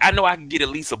 I know I could get at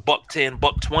least $110,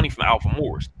 $120 from Alfred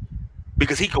Morris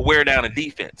because he could wear down a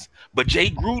defense. But Jay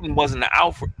Gruden wasn't the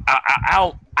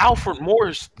Alfred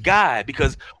Morris guy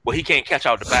because he can't catch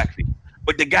out the backfield.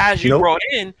 But the guys you brought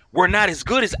in were not as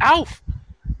good as Alf.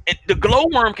 And the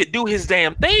glowworm could do his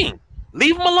damn thing.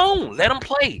 Leave him alone. Let him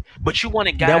play. But you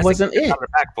wanted guys that wasn't out of the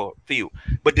backfield.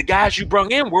 But the guys you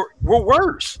brought in were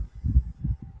worse.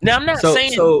 Now I'm not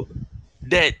saying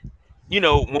that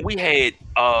when we had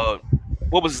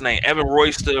what was his name, Evan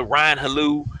Royster, Ryan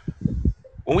Halou,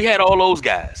 when we had all those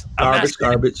guys,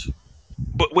 garbage.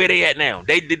 But where they at now?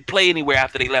 They didn't play anywhere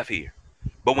after they left here.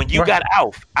 But when you got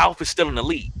Alf is still in the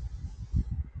lead.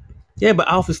 Yeah, but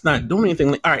Alf is not doing anything.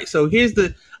 All right, so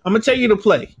I'm gonna tell you the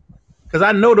play because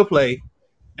I know the play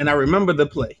and I remember the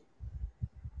play.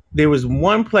 There was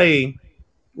one play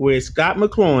where Scott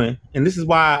McCloughan, and this is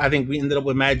why I think we ended up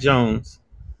with Matt Jones.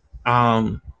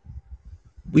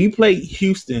 We played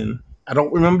Houston. I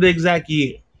don't remember the exact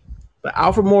year, but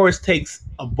Alfred Morris takes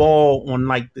a ball on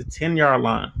like the 10-yard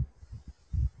line,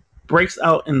 breaks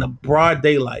out in the broad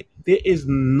daylight. There is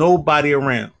nobody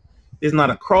around. There's not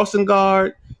a crossing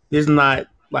guard. There's not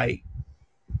like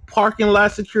parking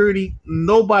lot security.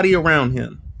 Nobody around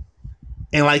him.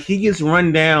 And like he gets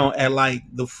run down at like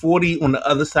the 40 on the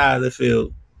other side of the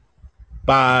field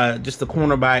by just the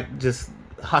cornerback just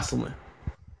hustling.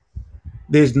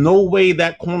 There's no way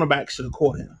that cornerback should have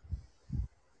caught him.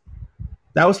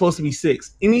 That was supposed to be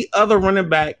 6. Any other running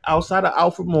back outside of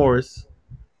Alfred Morris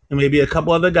and maybe a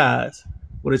couple other guys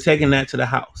would have taken that to the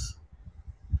house.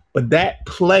 But that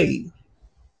play,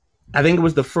 I think it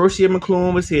was the first year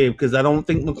McCloughan was here because I don't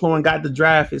think McCloughan got the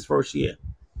draft his first year.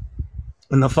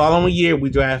 And the following year, we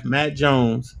draft Matt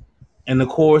Jones. And, of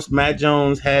course, Matt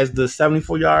Jones has the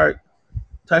 74-yard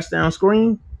touchdown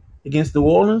screen against New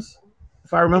Orleans,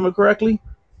 if I remember correctly.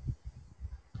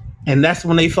 And that's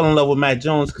when they fell in love with Matt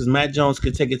Jones because Matt Jones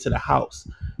could take it to the house.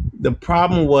 The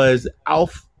problem was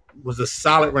Alf was a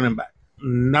solid running back.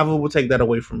 Never will take that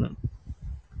away from him.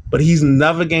 But he's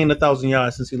never gained 1,000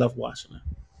 yards since he left Washington.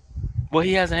 Well,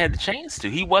 he hasn't had the chance to.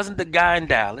 He wasn't the guy in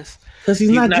Dallas. Because he's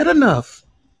not good enough.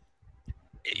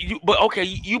 But okay,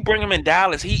 you bring him in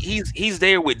Dallas. He's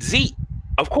there with Zeke.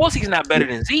 Of course, he's not better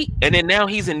than Zeke. And then now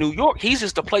he's in New York. He's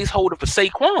just a placeholder for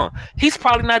Saquon. He's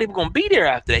probably not even going to be there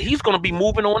after that. He's going to be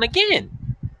moving on again.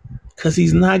 Because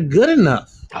he's not good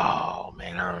enough. Oh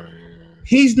man,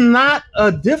 he's not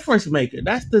a difference maker.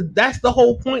 That's the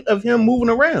whole point of him moving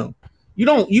around.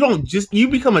 You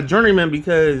become a journeyman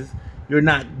because you're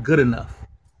not good enough,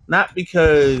 not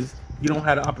because you don't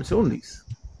have the opportunities.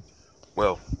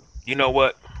 Well, you know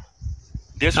what?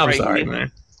 I'm sorry,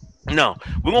 man. No,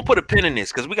 we're gonna put a pin in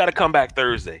this because we got to come back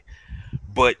Thursday.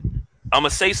 But I'm gonna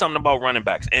say something about running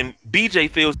backs and BJ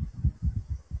Fields.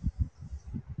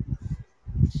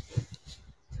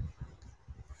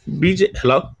 BJ,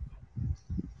 hello.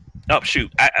 Oh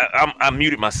shoot, I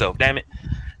muted myself. Damn it.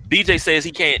 BJ says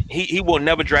he can't. He will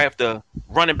never draft a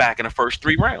running back in the first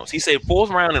 3 rounds. He said 4th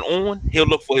round and on, he'll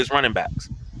look for his running backs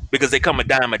because they come a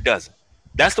dime a dozen.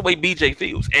 That's the way BJ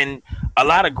feels, and a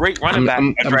lot of great running backs.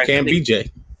 I'm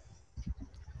BJ.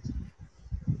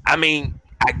 I mean,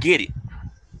 I get it.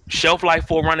 Shelf life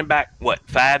for a running back,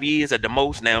 5 years at the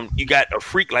most? Now, you got a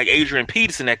freak like Adrian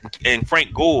Peterson and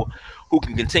Frank Gore who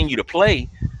can continue to play.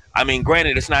 I mean,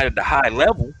 granted, it's not at the high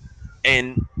level.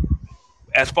 And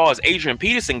as far as Adrian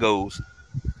Peterson goes,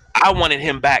 I wanted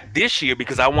him back this year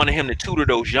because I wanted him to tutor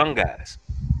those young guys.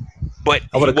 But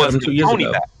he wasn't a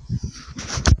pony back.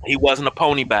 He wasn't a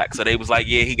pony back, so they was like,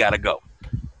 yeah, he got to go.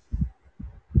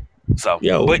 So,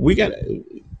 we got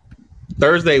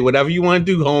Thursday, whatever you want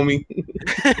to do, homie.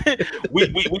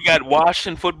 we got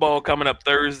Washington football coming up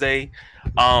Thursday.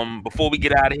 Before we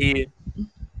get out of here,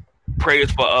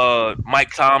 prayers for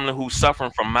Mike Tomlin, who's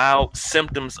suffering from mild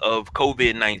symptoms of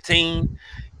COVID-19.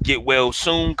 Get well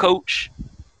soon, coach.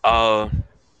 But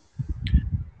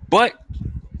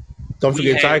don't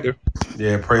forget Tiger.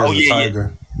 Yeah, prayers for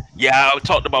Tiger. Yeah, I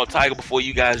talked about Tiger before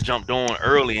you guys jumped on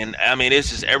early, and I mean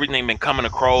it's just everything been coming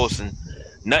across and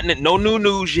nothing, no new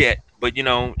news yet. But you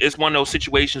know, it's one of those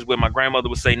situations where my grandmother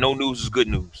would say, "No news is good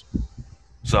news."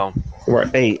 So, right.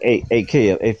 Hey,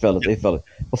 Kev, hey fellas.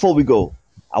 Before we go,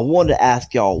 I wanted to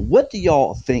ask y'all, what do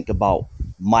y'all think about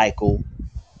Michael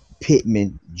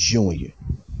Pittman Jr.?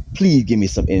 Please give me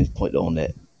some input on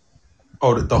that.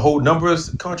 Oh, the whole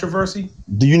numbers controversy?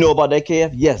 Do you know about that,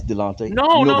 Kev? Yes, Delonte.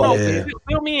 No.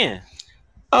 Fill me in.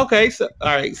 Okay, so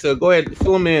all right, so go ahead,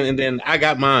 fill me in, and then I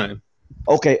got mine.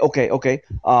 Okay.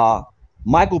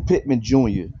 Michael Pittman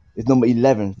Jr. is number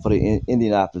 11 for the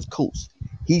Indianapolis Colts.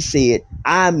 He said,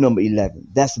 "I'm number 11.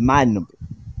 That's my number."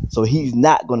 So he's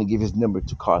not going to give his number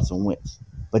to Carson Wentz.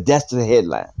 But that's the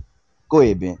headline. Go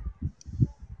ahead, Ben.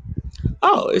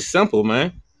 Oh, it's simple,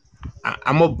 man.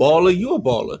 I'm a baller. You a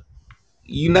baller.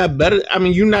 You're not better. I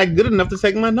mean, you're not good enough to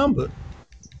take my number.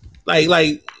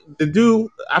 Like the dude,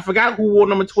 I forgot who wore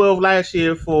number 12 last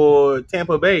year for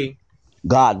Tampa Bay.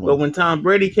 Godwin. But when Tom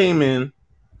Brady came in,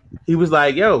 he was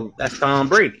like, "Yo, that's Tom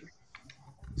Brady."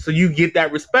 So you get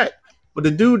that respect. But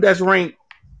the dude that's ranked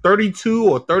 32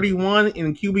 or 31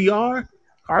 in QBR,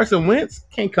 Carson Wentz,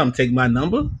 can't come take my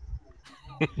number.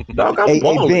 Dog,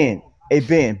 Hey,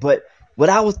 Ben, but what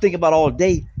I was thinking about all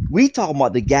day, we talking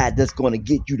about the guy that's going to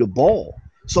get you the ball.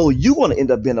 So you're gonna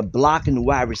end up being a blocking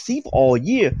wide receiver all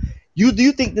year. Do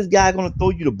you think this guy gonna throw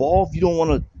you the ball if you don't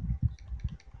want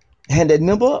to hand that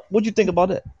number up? What do you think about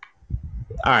that?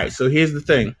 All right, so here's the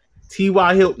thing: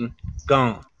 T.Y. Hilton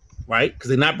gone, right? Because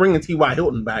they're not bringing T.Y.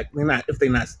 Hilton back. They're not if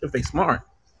they smart.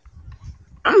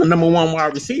 I'm the number one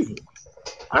wide receiver.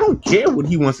 I don't care what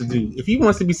he wants to do. If he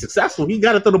wants to be successful, he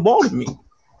got to throw the ball to me.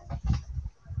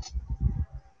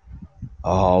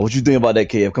 Oh, what you think about that,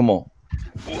 Kev? Come on.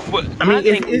 I mean,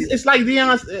 it's like Deion.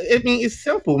 I mean, it's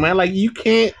simple, man. Like he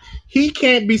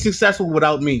can't be successful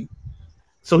without me.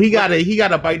 So he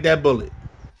gotta bite that bullet.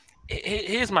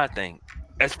 Here's my thing.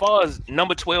 As far as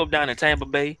number 12 down in Tampa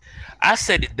Bay, I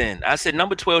said it then. I said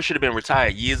number 12 should have been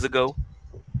retired years ago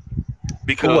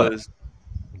because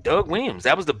Doug Williams,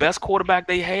 that was the best quarterback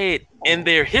they had in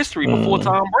their history before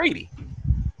Tom Brady.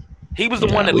 He was the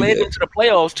one that led them to the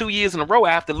playoffs 2 years in a row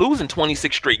after losing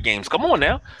 26 straight games. Come on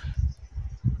now.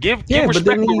 Give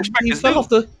respect where respect is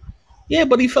due.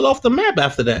 But he fell off the map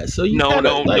after that. So no.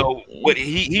 But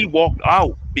he walked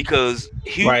out because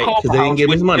Hugh Kaufman didn't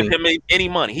give him any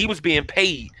money. He was being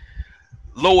paid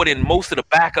lower than most of the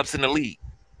backups in the league.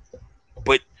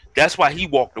 But that's why he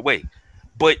walked away.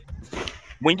 But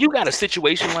when you got a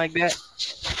situation like that,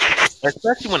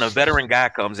 especially when a veteran guy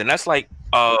comes in, that's like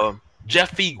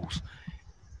Jeff Fiegels.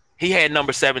 He had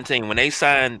number 17. When they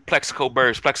signed Plexico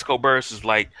Burress was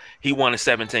like he wanted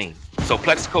 17. So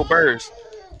Plexico Burress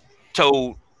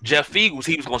told Jeff Fiegels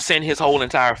he was going to send his whole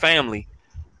entire family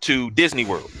to Disney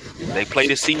World. They played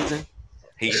this season.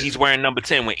 He's wearing number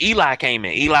 10. When Eli came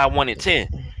in, Eli wanted 10.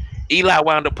 Eli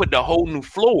wound up putting a whole new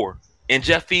floor in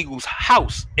Jeff Fiegels'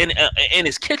 house in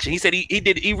his kitchen. He said he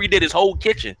redid his whole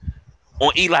kitchen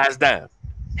on Eli's dime.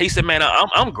 He said, man,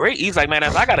 I'm great. He's like, man,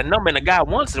 if I got a number and a guy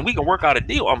wants and we can work out a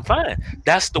deal, I'm fine.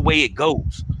 That's the way it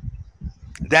goes.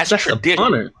 That's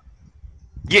tradition.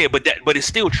 Yeah, but it's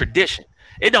still tradition.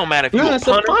 It don't matter if you're a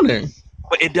punter,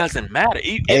 but it doesn't matter.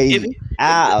 I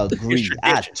agree.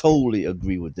 I totally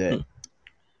agree with that.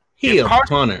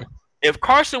 Punter. If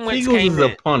Carson Wentz came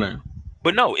in, a punter.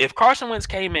 But no, if Carson Wentz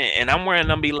came in and I'm wearing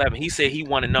number 11, he said he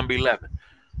wanted number 11.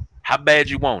 How bad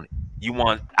you want it?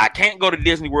 I can't go to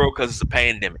Disney World because it's a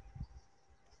pandemic.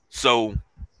 So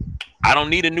I don't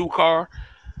need a new car.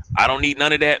 I don't need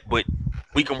none of that, but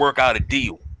we can work out a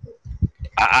deal.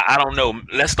 I don't know.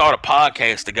 Let's start a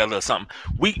podcast together or something.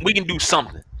 We can do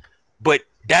something. But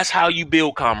that's how you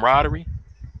build camaraderie.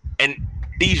 And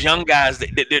these young guys,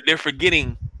 they're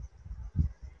forgetting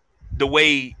the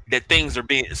way that things are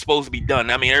supposed to be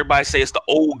done. I mean, everybody say it's the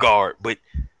old guard, but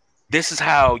this is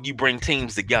how you bring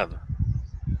teams together.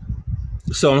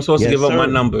 So I'm supposed to give up my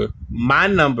number. My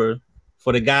number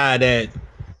for the guy that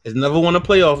has never won a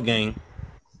playoff game,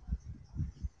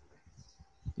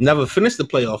 never finished the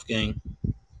playoff game.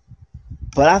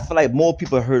 But I feel like more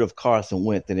people heard of Carson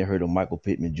Wentz than they heard of Michael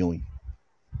Pittman Jr.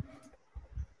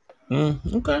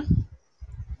 Okay.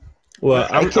 Well,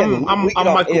 I'm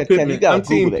Michael Pittman. I'm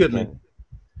Team Pittman.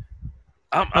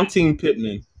 I'm Team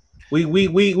Pittman.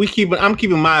 I'm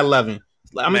keeping my 11.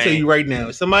 I'm gonna tell you right now.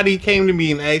 If somebody came to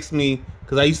me and asked me,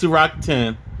 because I used to rock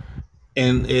 10,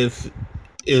 and if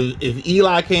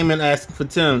Eli came and asked for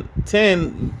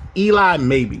 10, Eli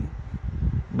maybe,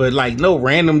 but like no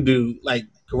random dude like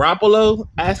Garoppolo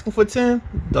asking for 10,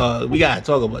 dog. We gotta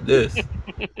talk about this.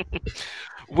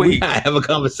 We gotta have a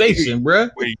conversation,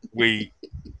 bruh. Wait.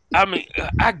 I mean,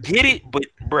 I get it, but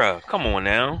bruh, come on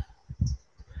now.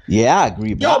 Yeah, I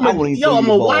agree. I'm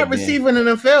a wide receiver in the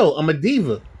NFL. I'm a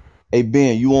diva. Hey,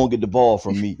 Ben, you won't get the ball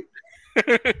from me.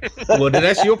 Well, then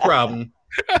that's your problem.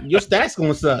 Your stats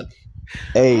gonna suck.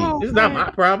 Hey, it's not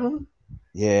my problem.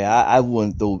 Yeah, I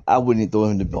wouldn't throw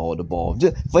him the ball.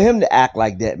 Just for him to act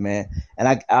like that, man.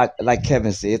 And I like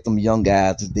Kevin said, some young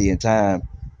guys this day and time,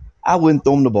 I wouldn't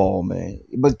throw him the ball, man.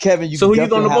 But Kevin, you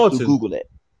definitely have to Google that.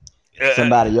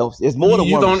 Somebody else. It's more than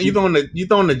one. You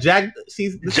throwing the Jack. See,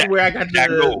 this is where I got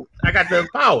the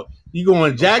power. You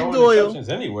going Jack Doyle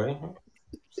anyway.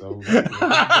 So, you know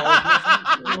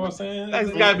what I'm saying?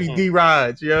 That's gotta be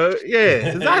D-Rod, yo. Yeah,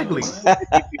 exactly.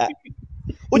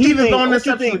 What you think on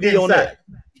that?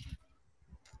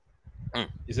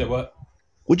 You said what?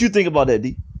 What you think about that,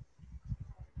 D?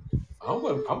 I'm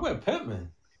with Pittman.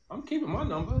 I'm keeping my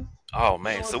number. Oh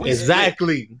man, so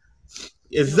exactly.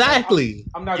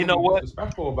 I'm not gonna be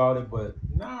disrespectful about it, but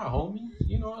nah, homie.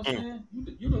 You know what I'm saying?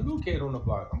 You the new kid on the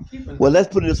block. I'm keeping. Well, let's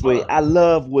put it this way. I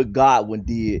love what Godwin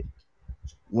did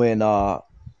when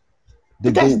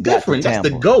that's different. That's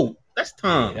the GOAT. That's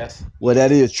Tom. Well,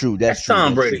 that is true. That's true.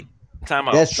 Tom Brady. Time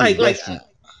out. That's true. That's true.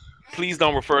 Please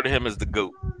don't refer to him as the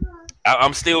GOAT.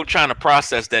 I'm still trying to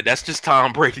process that. That's just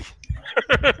Tom Brady.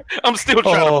 I'm still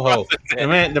trying to process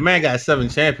that. The man got 7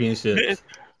 championships.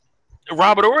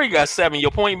 Robert Horry got 7.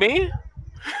 Your point being?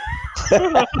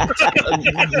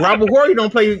 Robert Horry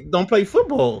don't play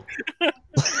football.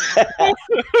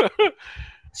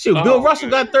 Shoot, Bill Russell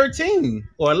got 13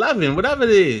 or 11, whatever it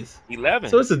is. 11.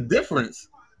 So it's a difference.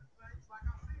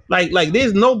 Like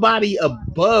there's nobody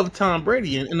above Tom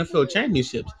Brady in NFL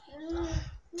championships.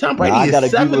 Tom Brady I gotta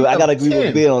is agree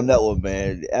with Bill on that one,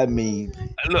 man. I mean,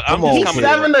 look, he's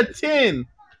 7 to 10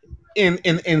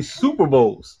 in Super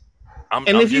Bowls.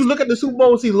 If you look at the Super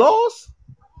Bowls he lost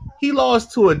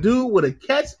to a dude with a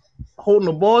catch holding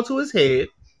the ball to his head.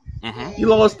 Mm-hmm. He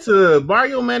lost to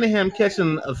Mario Manningham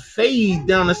catching a fade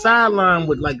down the sideline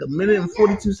with like 1 minute and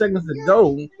 42 seconds to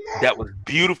go. That was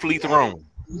beautifully thrown.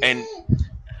 And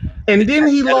then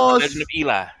he lost. Legend of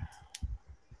Eli.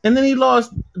 And then he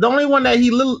lost. The only one that he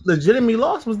legitimately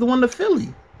lost was the one to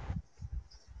Philly.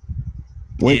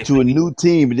 Went to a new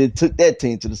team and then took that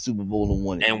team to the Super Bowl and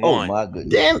won it. And won. Oh my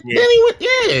goodness. Then he went,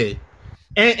 yeah.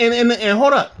 And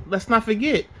hold up, let's not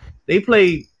forget they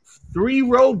played 3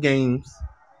 road games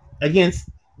against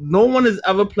no one has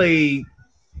ever played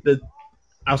the.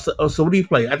 So what do you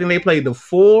play? I think they played the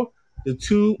 4, the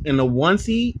 2, and the 1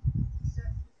 seed.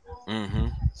 Mm-hmm.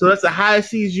 So that's the highest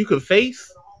seeds you could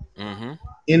face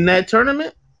in that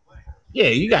tournament. Yeah,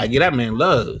 you gotta get that man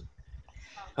love.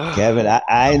 Kevin,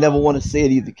 I ain't never want to say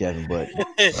it either, Kevin, but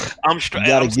you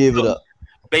gotta give it up.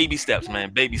 Baby steps,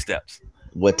 man. Baby steps.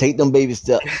 Well, take them baby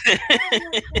steps.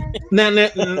 Now,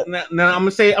 I'm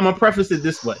gonna preface it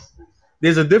this way.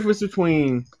 There's a difference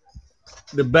between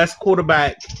the best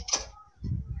quarterback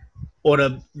or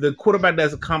the quarterback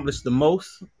that's accomplished the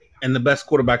most and the best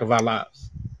quarterback of our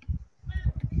lives.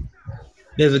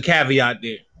 There's a caveat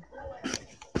there.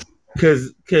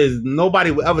 Because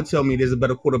nobody will ever tell me there's a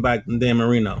better quarterback than Dan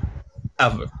Marino.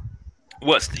 Ever.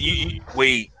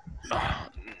 Wait.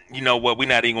 You know what? We're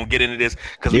not even gonna get into this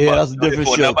because that's a different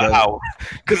show.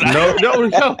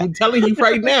 No, I'm telling you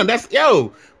right now.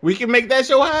 We can make that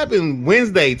show happen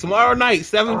Wednesday, tomorrow night,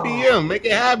 7 p.m. Make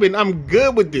it happen. I'm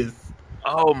good with this.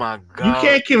 Oh my God! You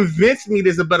can't convince me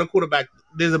there's a better quarterback.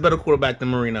 There's a better quarterback than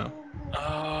Marino.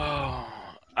 Oh,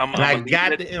 I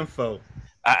got the info.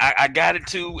 I got it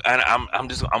too, and I'm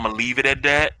gonna leave it at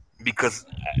that because,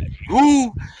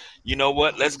 you know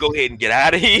what? Let's go ahead and get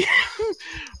out of here.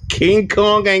 King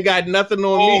Kong ain't got nothing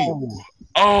on me.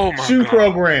 Oh my Shoe God.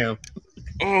 program.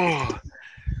 Oh.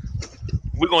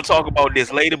 We're gonna talk about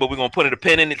this later, but we're gonna put a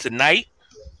pin in it tonight,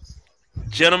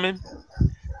 gentlemen.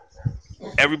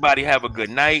 Everybody have a good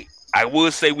night. I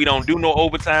would say we don't do no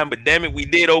overtime, but damn it, we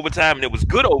did overtime, and it was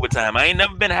good overtime. I ain't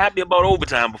never been happy about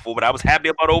overtime before, but I was happy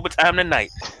about overtime tonight.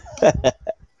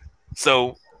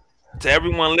 So, to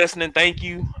everyone listening, thank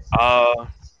you.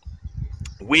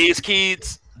 Wiz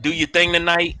Kids, do your thing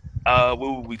tonight. We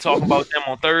will be talking about them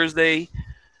on Thursday,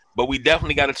 but we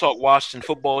definitely got to talk Washington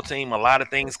football team. A lot of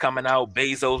things coming out.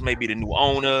 Bezos may be the new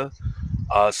owner.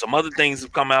 Some other things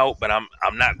have come out, but I'm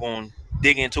not going to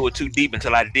dig into it too deep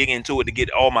until I dig into it to get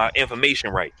all my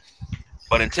information right.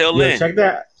 But until then, check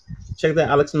that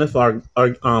Alex Smith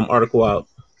article out.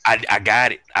 I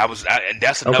got it.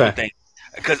 That's another thing.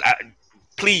 Because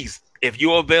please, if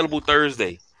you're available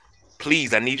Thursday,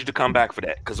 please, I need you to come back for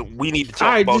that because we need to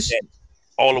talk about that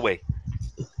all the way.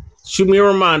 Shoot me a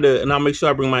reminder, and I'll make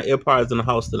sure I bring my AirPods in the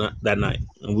house that night,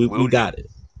 and we got it.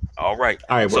 All right,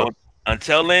 bro. So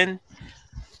until then,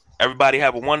 everybody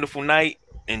have a wonderful night.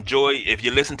 Enjoy. If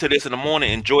you listen to this in the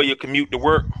morning, enjoy your commute to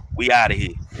work. We out of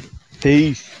here.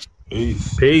 Peace.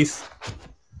 Peace. Peace.